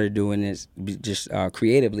 and I started doing this just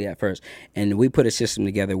creatively at first, and we put a system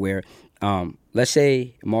together where let's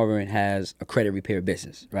say Marvin has a credit repair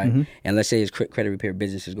business, right? And let's say his credit repair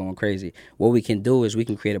business is going crazy. What we can do is we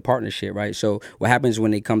can create a partnership, right? So what happens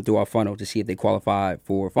when they come through our funnel to see if they qualify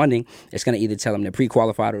for funding, it's going to either tell them they're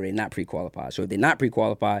pre-qualified or they're not pre-qualified. So if they're not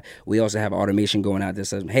pre-qualified, we also have automation going out that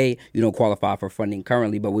says, hey, you don't qualify for funding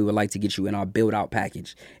currently, but we would like to get you in our build-out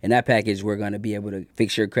package. In that package, we're going to be able to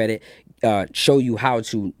fix your credit, show you how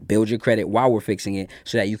to build your credit while we're fixing it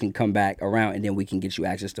so that you can come back around and then we can get you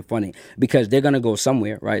access to funding. Because they're going to go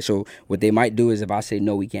somewhere, right? So what they might do is if I say,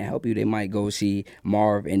 no, we can't help you, they might go see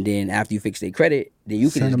Marv, and then after you fix their credit, then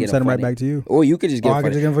you can just get them right back to you. Or you could just get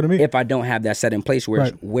them for me. If I don't have that set in place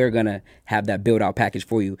where we're going to have that build out package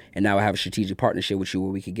for you, and now I have a strategic partnership with you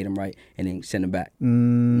where we can get them right and then send them back.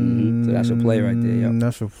 So that's a play right there. Yep.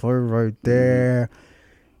 That's a play right there.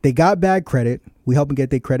 They got bad credit. We help them get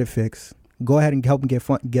their credit fixed. Go ahead and help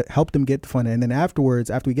them help them get the funding. And then afterwards,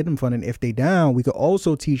 after we get them funding, if they down, we could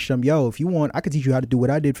also teach them, yo, if you want, I could teach you how to do what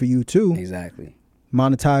I did for you too. Exactly.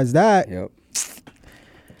 Monetize that. Yep.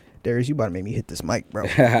 Darius, you about to make me hit this mic, bro.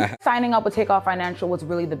 Signing up with Takeoff Financial was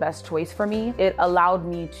really the best choice for me. It allowed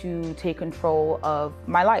me to take control of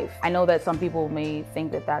my life. I know that some people may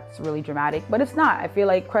think that that's really dramatic, but it's not. I feel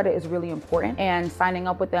like credit is really important, and signing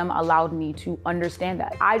up with them allowed me to understand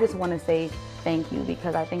that. I just want to say thank you,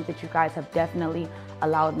 because I think that you guys have definitely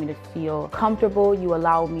allowed me to feel comfortable. You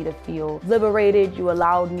allowed me to feel liberated. You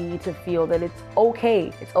allowed me to feel that it's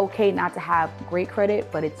okay. It's okay not to have great credit,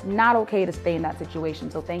 but it's not okay to stay in that situation.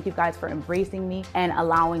 So thank you guys for embracing me and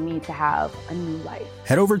allowing me to have a new life.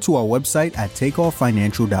 Head over to our website at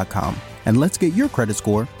takeofffinancial.com and let's get your credit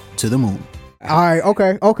score to the moon. All right.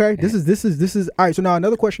 Okay. This is all right. So now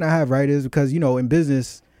another question I have, right, is because, in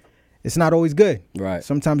business, it's not always good. Right.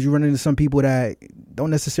 Sometimes you run into some people that don't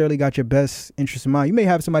necessarily got your best interest in mind. You may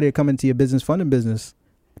have somebody that come into your business, funding business,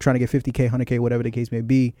 trying to get 50K, 100K, whatever the case may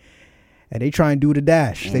be, and they try and do the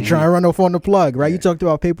dash. They try and run off on the plug, right? You talked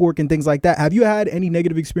about paperwork and things like that. Have you had any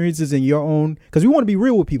negative experiences in your own? Because we want to be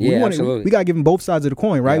real with people. Yeah, absolutely. We got to give them both sides of the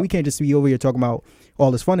coin, right? Yep. We can't just be over here talking about all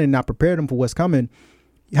this fun and not prepare them for what's coming.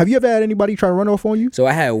 Have you ever had anybody try to run off on you? So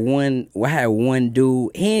I had one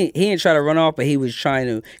dude. He didn't try to run off, but he was trying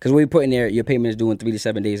to, because we put in there, your payment is due in 3 to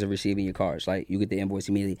 7 days of receiving your cars. Like, you get the invoice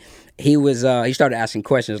immediately. He started asking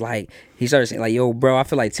questions. Like, he started saying, like, yo, bro, I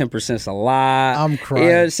feel like 10% is a lot. I'm crying. You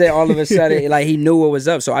know what I'm saying? All of a sudden, like, he knew what was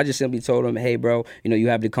up. So I just simply told him, hey, bro, you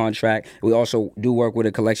have the contract. We also do work with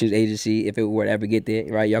a collections agency if it were to ever get there,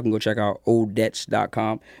 right? Y'all can go check out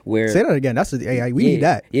olddebts.com. Say that again. We need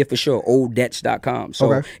that. Yeah, for sure. olddebts.com.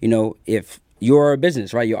 So, okay. If you're a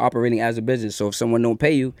business, right? You're operating as a business. So if someone don't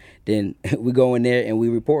pay you, then we go in there and we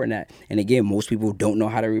report on that. And again, most people don't know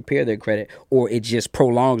how to repair their credit, or it just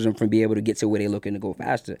prolongs them from being able to get to where they're looking to go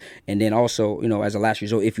faster. And then also, as a last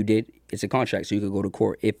resort, if you did, it's a contract, so you could go to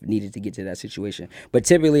court if needed to get to that situation. But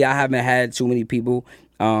typically, I haven't had too many people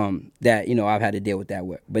that I've had to deal with that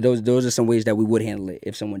with. But those are some ways that we would handle it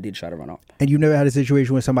if someone did try to run off. And you never had a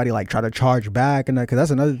situation where somebody like try to charge back, and because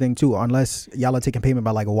that's another thing too. Unless y'all are taking payment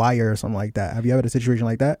by like a wire or something like that. Have you ever had a situation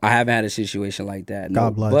like that? I haven't had a situation like that. No.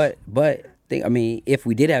 God bless. But think. I mean, if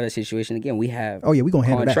we did have a situation again, we have. Oh yeah, we gonna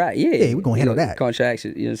handle that. Yeah, we gonna handle that. Contracts.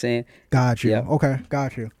 You know what I'm saying? Got you. Yeah. Okay,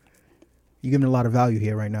 got you. You're giving a lot of value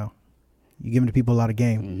here right now. You're giving the people a lot of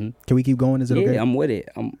game. Mm-hmm. Can we keep going? Is it okay? Yeah, I'm with it.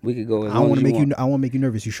 We could go. I don't want to make you. I want to make you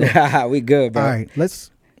nervous. You sure? We good, bro. All right.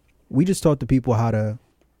 We just taught the people how to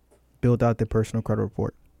build out their personal credit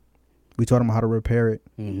report. We taught them how to repair it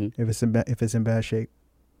if it's in bad shape.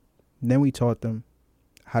 Then we taught them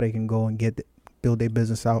how they can go and build their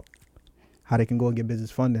business out, how they can go and get business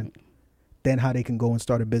funding, then how they can go and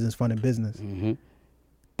start a business funding business,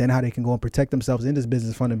 then how they can go and protect themselves in this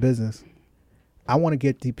business funding business. I want to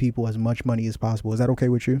get the people as much money as possible. Is that okay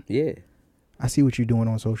with you? Yeah. I see what you're doing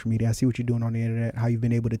on social media. I see what you're doing on the internet, how you've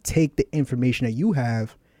been able to take the information that you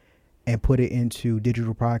have and put it into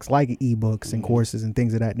digital products like ebooks and courses and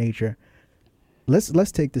things of that nature.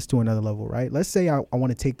 Let's take this to another level, right? Let's say I want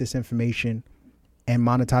to take this information and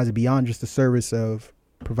monetize it beyond just the service of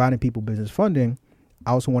providing people business funding.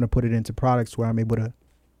 I also want to put it into products where I'm able to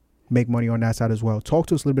make money on that side as well. Talk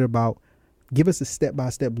to us a little bit about, give us a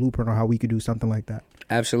step-by-step blueprint on how we could do something like that.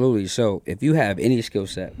 Absolutely. So if you have any skill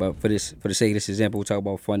set, but for the sake of this example, we'll talk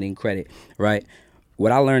about funding credit, right?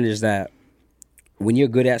 What I learned is that when you're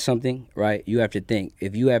good at something, right, you have to think,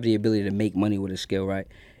 if you have the ability to make money with a skill, right,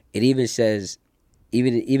 it even says,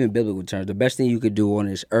 even biblical terms, the best thing you could do on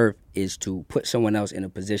this earth is to put someone else in a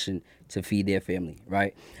position to feed their family,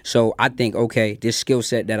 right? So I think, okay, this skill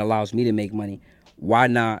set that allows me to make money, why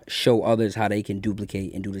not show others how they can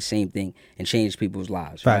duplicate and do the same thing and change people's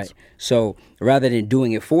lives, right? So rather than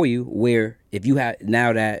doing it for you, where if you have,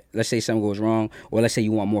 now that, let's say something goes wrong, or let's say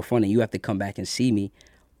you want more funding, you have to come back and see me,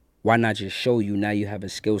 why not just show you now you have a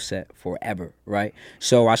skill set forever, right?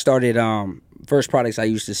 So I started, first products I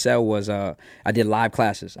used to sell was, I did live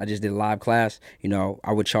classes. I just did a live class. You know,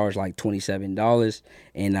 I would charge like $27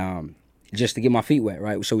 and just to get my feet wet,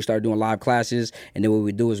 right? So we started doing live classes, and then what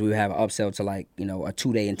we do is we would have an upsell to like, you know, a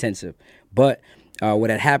 2-day intensive. But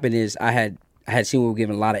what had happened is I had seen we were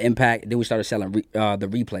giving a lot of impact. Then we started selling the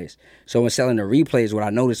replays. So when selling the replays, what I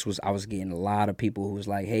noticed was I was getting a lot of people who was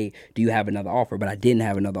like, hey, do you have another offer? But I didn't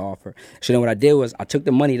have another offer. So then what I did was I took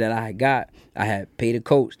the money that I had got, I had paid a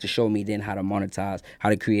coach to show me then how to monetize, how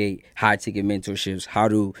to create high ticket mentorships, how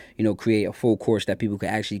to, you know, create a full course that people could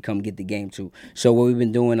actually come get the game to. So what we've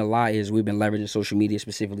been doing a lot is we've been leveraging social media,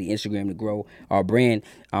 specifically Instagram, to grow our brand.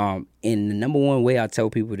 And the number one way I tell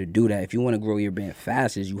people to do that, if you want to grow your brand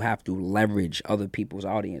fast, is you have to leverage other people's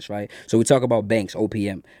audience, right? So we talk about banks,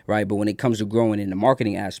 OPM, right? But when it comes to growing in the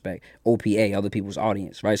marketing aspect, OPA, other people's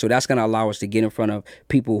audience, right? So that's going to allow us to get in front of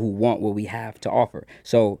people who want what we have to offer.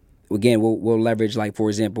 So again, we'll leverage, like, for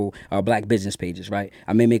example, black business pages, right?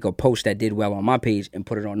 I may make a post that did well on my page and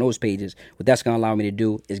put it on those pages. What that's going to allow me to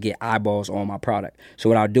do is get eyeballs on my product. So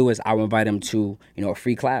what I'll do is I'll invite them to, you know, a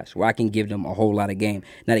free class where I can give them a whole lot of game.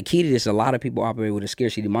 Now, the key to this, a lot of people operate with a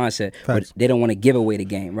scarcity mindset, but they don't want to give away the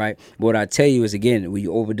game, right? But what I tell you is, again, when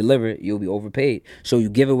you over-deliver, you'll be overpaid. So you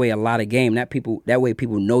give away a lot of game. That way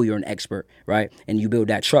people know you're an expert, right? And you build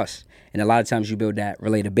that trust. And a lot of times you build that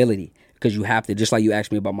relatability. Because you have to, just like you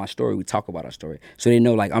asked me about my story, we talk about our story. So they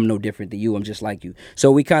know, like, I'm no different than you. I'm just like you.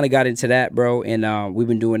 So we kind of got into that, bro. And we've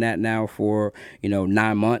been doing that now for,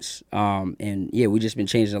 9 months. And yeah, we just been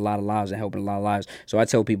changing a lot of lives and helping a lot of lives. So I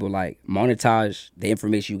tell people, like, monetize the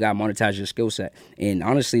information you got, monetize your skill set. And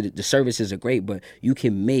honestly, the services are great, but you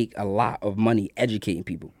can make a lot of money educating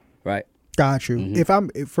people, right? Got you. If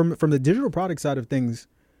I'm from the digital product side of things,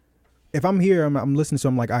 if I'm here, I'm listening to,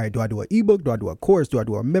 I'm like, all right, do I do an ebook? Do I do a course? Do I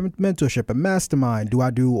do a mentorship, a mastermind? Do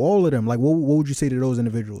I do all of them? Like, what would you say to those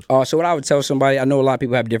individuals? So what I would tell somebody, I know a lot of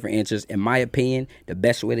people have different answers. In my opinion, the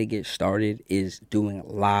best way to get started is doing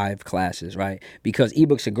live classes, right? Because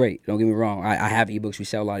ebooks are great. Don't get me wrong. I have ebooks. We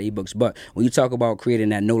sell a lot of ebooks. But when you talk about creating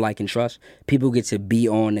that know, like, and trust, people get to be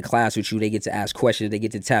on the class with you. They get to ask questions. They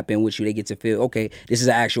get to tap in with you. They get to feel, okay, this is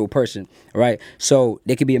an actual person, right? So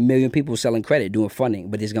there could be 1 million people selling credit, doing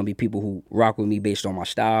funding, but there's going to be people who rock with me based on my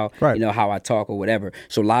style, right, how I talk or whatever.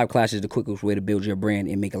 So live classes is the quickest way to build your brand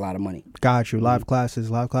and make a lot of money. Got you. Live classes.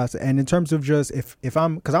 And in terms of just if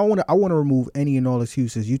I'm, because I want to remove any and all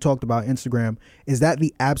excuses. You talked about Instagram. Is that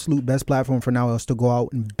the absolute best platform for now, is to go out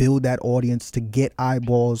and build that audience to get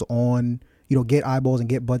eyeballs on, get eyeballs and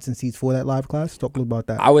get butts and seats for that live class? Talk a little about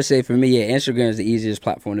that. I would say for me, yeah, Instagram is the easiest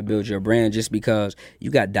platform to build your brand, just because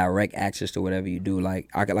you got direct access to whatever you do. Like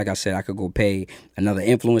I said, I could go pay another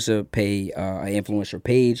influencer, pay an influencer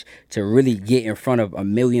page to really get in front of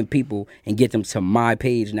 1 million people and get them to my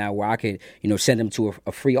page now, where I could, send them to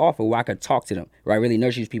a free offer where I could talk to them, right? Really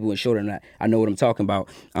nurture these people and show them that I know what I'm talking about.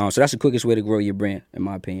 So that's the quickest way to grow your brand, in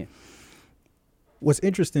my opinion. What's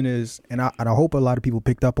interesting is, and I hope a lot of people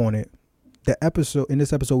picked up on it, in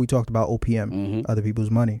this episode, we talked about OPM, other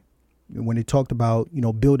people's money. When they talked about,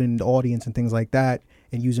 building the audience and things like that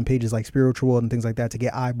and using pages like Spiritual World and things like that to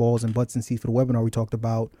get eyeballs and butts and seats for the webinar, we talked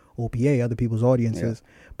about OPA, other people's audiences.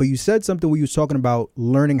 Yeah. But you said something where you was talking about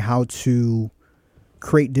learning how to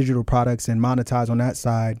create digital products and monetize on that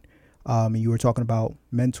side. And you were talking about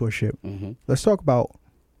mentorship. Let's talk about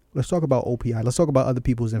OPI. Let's talk about other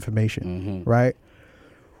people's information, right?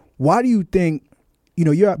 Why do you think,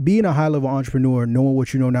 you're being a high level entrepreneur, knowing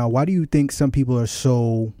what you know now, why do you think some people are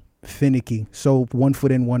so finicky, so 1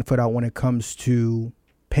 foot in, 1 foot out when it comes to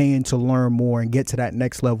paying to learn more and get to that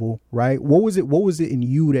next level, right? What was it in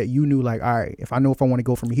you that you knew, like, all right, if I want to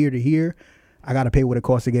go from here to here, I got to pay what it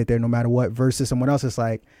costs to get there no matter what, versus someone else is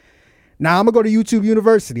like, nah, I'm gonna go to YouTube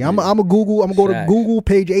University. I'm gonna go to Google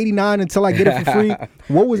page 89 until I get it for free.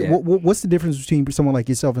 What's the difference between someone like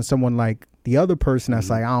yourself and someone like the other person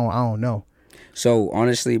that's like, I don't know? So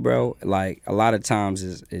honestly, bro, like a lot of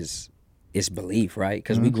times it's belief, right?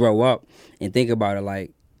 Because we grow up and think about it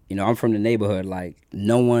like, I'm from the neighborhood. Like,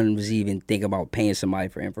 no one was even thinking about paying somebody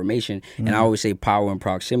for information. And I always say power and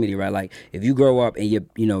proximity, right? Like, if you grow up and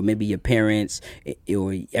maybe your parents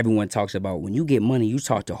or everyone talks about when you get money, you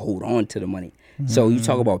talk to hold on to the money. So you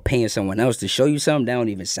talk about paying someone else to show you something, that don't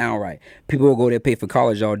even sound right. People will go there pay for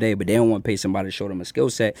college all day, but they don't want to pay somebody to show them a skill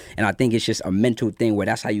set. And I think it's just a mental thing where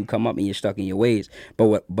that's how you come up and you're stuck in your ways.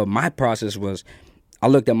 But my process was, I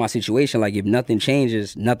looked at my situation like, if nothing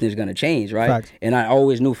changes, nothing's gonna change, right? Fact. And I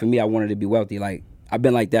always knew for me, I wanted to be wealthy. Like, I've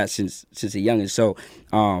been like that since the youngest. So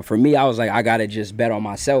for me, I was like, I gotta just bet on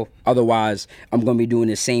myself. Otherwise, I'm gonna be doing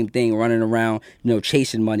the same thing, running around,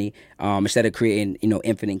 chasing money instead of creating,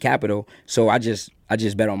 infinite capital. So I just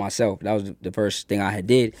bet on myself. That was the first thing I had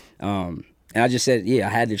did. And I just said, I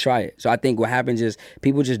had to try it. So I think what happens is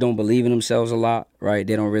people just don't believe in themselves a lot, right?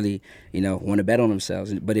 They don't really, want to bet on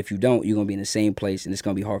themselves. But if you don't, you're going to be in the same place, and it's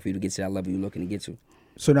going to be hard for you to get to that level you're looking to get to.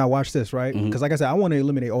 So now watch this, right? Because like I said, I want to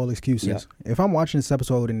eliminate all excuses. Yeah. If I'm watching this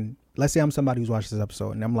episode, and let's say I'm somebody who's watching this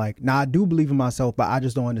episode, and I'm like, I do believe in myself, but I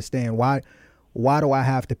just don't understand why do I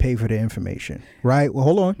have to pay for the information, right? Well,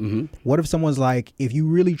 hold on. What if someone's like, if you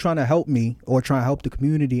really trying to help me or trying to help the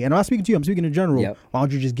community, and I'm not speaking to you, I'm speaking in general, why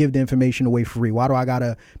don't you just give the information away free? Why do I got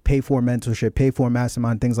to pay for mentorship, pay for a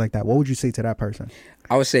mastermind, things like that? What would you say to that person?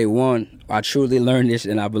 I would say, one, I truly learned this,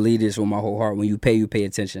 and I believe this with my whole heart. When you pay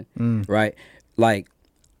attention, right? Like,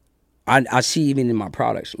 I see even in my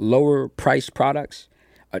products, lower priced products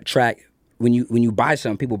attract. When you buy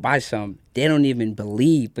some, people buy some, they don't even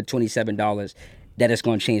believe for $27 that it's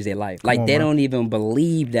going to change their life. Like, they don't even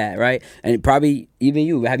believe that, right? And probably even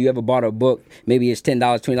you, have you ever bought a book, maybe it's $10,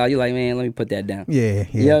 $20, you're like, man, let me put that down. Yeah.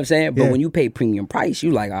 You know what I'm saying? But when you pay premium price,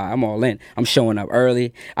 you like, I'm all in. I'm showing up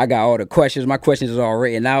early. I got all the questions. My questions are all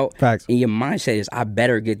written out. Facts. And your mindset is, I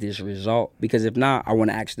better get this result, because if not, I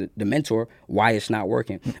want to ask the mentor why it's not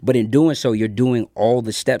working. But in doing so, you're doing all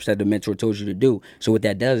the steps that the mentor told you to do. So what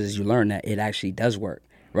that does is you learn that it actually does work,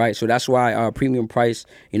 right? So that's why premium price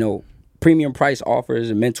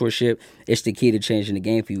offers and mentorship, it's the key to changing the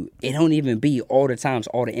game for you. It don't even be all the times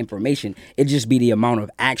all the information. It just be the amount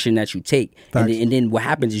of action that you take. And then what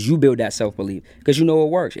happens is you build that self-belief because you know it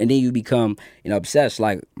works. And then you become obsessed.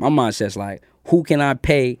 Like, my mindset's like, who can I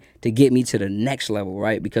pay to get me to the next level,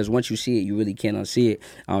 right? Because once you see it, you really can't unsee it.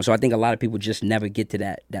 So I think a lot of people just never get to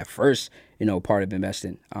that first, part of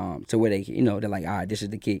investing to where they, they're like, all right, this is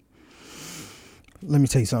the key. Let me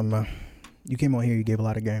tell you something, man. You came on here, you gave a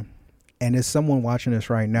lot of game. And there's someone watching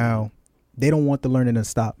this right now, they don't want the learning to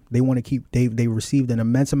stop. They want to keep, they received an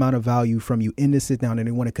immense amount of value from you in this sit down, and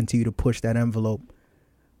they want to continue to push that envelope.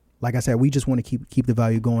 Like I said, we just want to keep the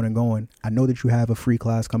value going and going. I know that you have a free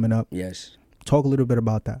class coming up. Yes. Talk a little bit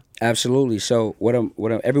about that. Absolutely. So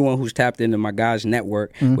everyone who's tapped into my guys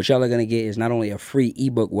network, what y'all are going to get is not only a free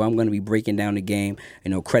ebook where I'm going to be breaking down the game,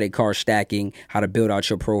 credit card stacking, how to build out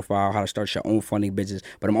your profile, how to start your own funding business,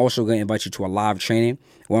 but I'm also going to invite you to a live training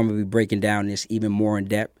where I'm going to be breaking down this even more in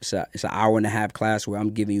depth. It's an hour and a half class where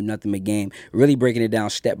I'm giving you nothing but game, really breaking it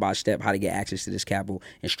down step by step, how to get access to this capital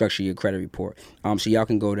and structure your credit report. So y'all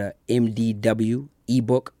can go to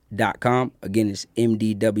MDWebook.com. Again, it's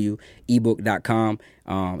mdwebook.com,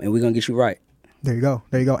 and we're gonna get you right. There you go.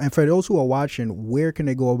 And for those who are watching, where can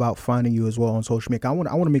they go about finding you as well on social media? I want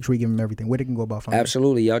to make sure you give them everything. Where they can go about finding you?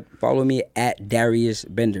 Absolutely. Y'all follow me at Darius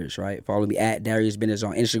Benders, right? Follow me at Darius Benders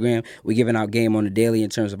on Instagram. We're giving out game on the daily in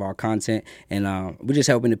terms of our content, and we're just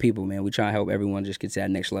helping the people, man. We try to help everyone just get to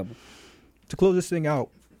that next level. To close this thing out,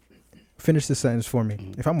 finish this sentence for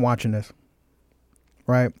me. If I'm watching this,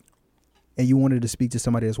 right, and you wanted to speak to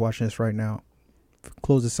somebody that's watching this right now,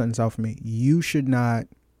 close this sentence out for me. You should not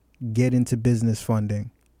get into business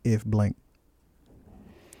funding if blank.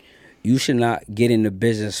 You should not get into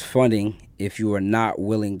business funding if you are not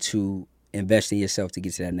willing to invest in yourself to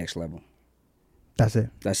get to that next level. That's it.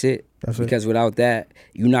 That's it. Because without that,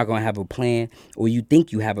 you're not going to have a plan, or you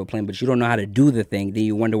think you have a plan, but you don't know how to do the thing. Then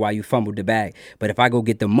you wonder why you fumbled the bag. But if I go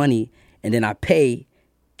get the money and then I pay,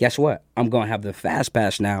 guess what? I'm going to have the fast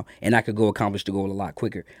pass now, and I could go accomplish the goal a lot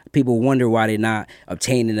quicker. People wonder why they're not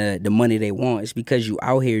obtaining the money they want. It's because you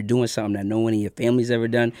out here doing something that no one in your family's ever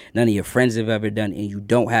done, none of your friends have ever done, and you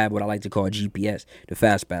don't have what I like to call GPS, the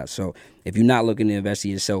fast pass. So if you're not looking to invest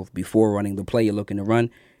in yourself before running the play you're looking to run,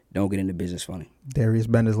 don't get into business funding. Darius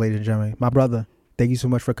Benders, ladies and gentlemen. My brother, thank you so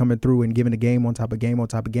much for coming through and giving the game on top of game on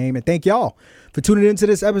top of game. And thank y'all for tuning into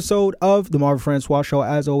this episode of the Marvin Francois Show.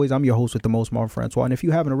 As always, I'm your host with the most, Marvin Francois. And if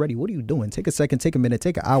you haven't already, what are you doing? Take a second, take a minute,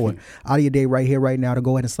 take an hour out of your day right here, right now to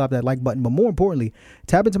go ahead and slap that like button. But more importantly,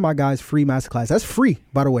 tap into my guys' free masterclass. That's free,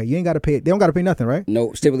 by the way. You ain't got to pay. They don't got to pay nothing, right?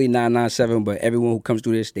 No, it's typically $997, but everyone who comes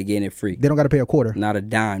through this, they getting it free. They don't got to pay a quarter. Not a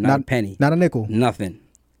dime, not a penny. Not a nickel. Nothing.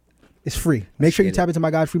 It's free. Make sure you tap into my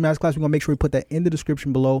guys' free masterclass. We're going to make sure we put that in the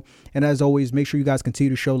description below. And as always, make sure you guys continue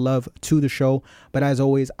to show love to the show. But as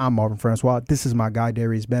always, I'm Marvin Francois. This is my guy,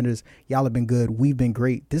 Darius Benders. Y'all have been good. We've been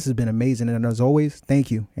great. This has been amazing. And as always, thank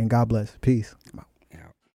you and God bless. Peace.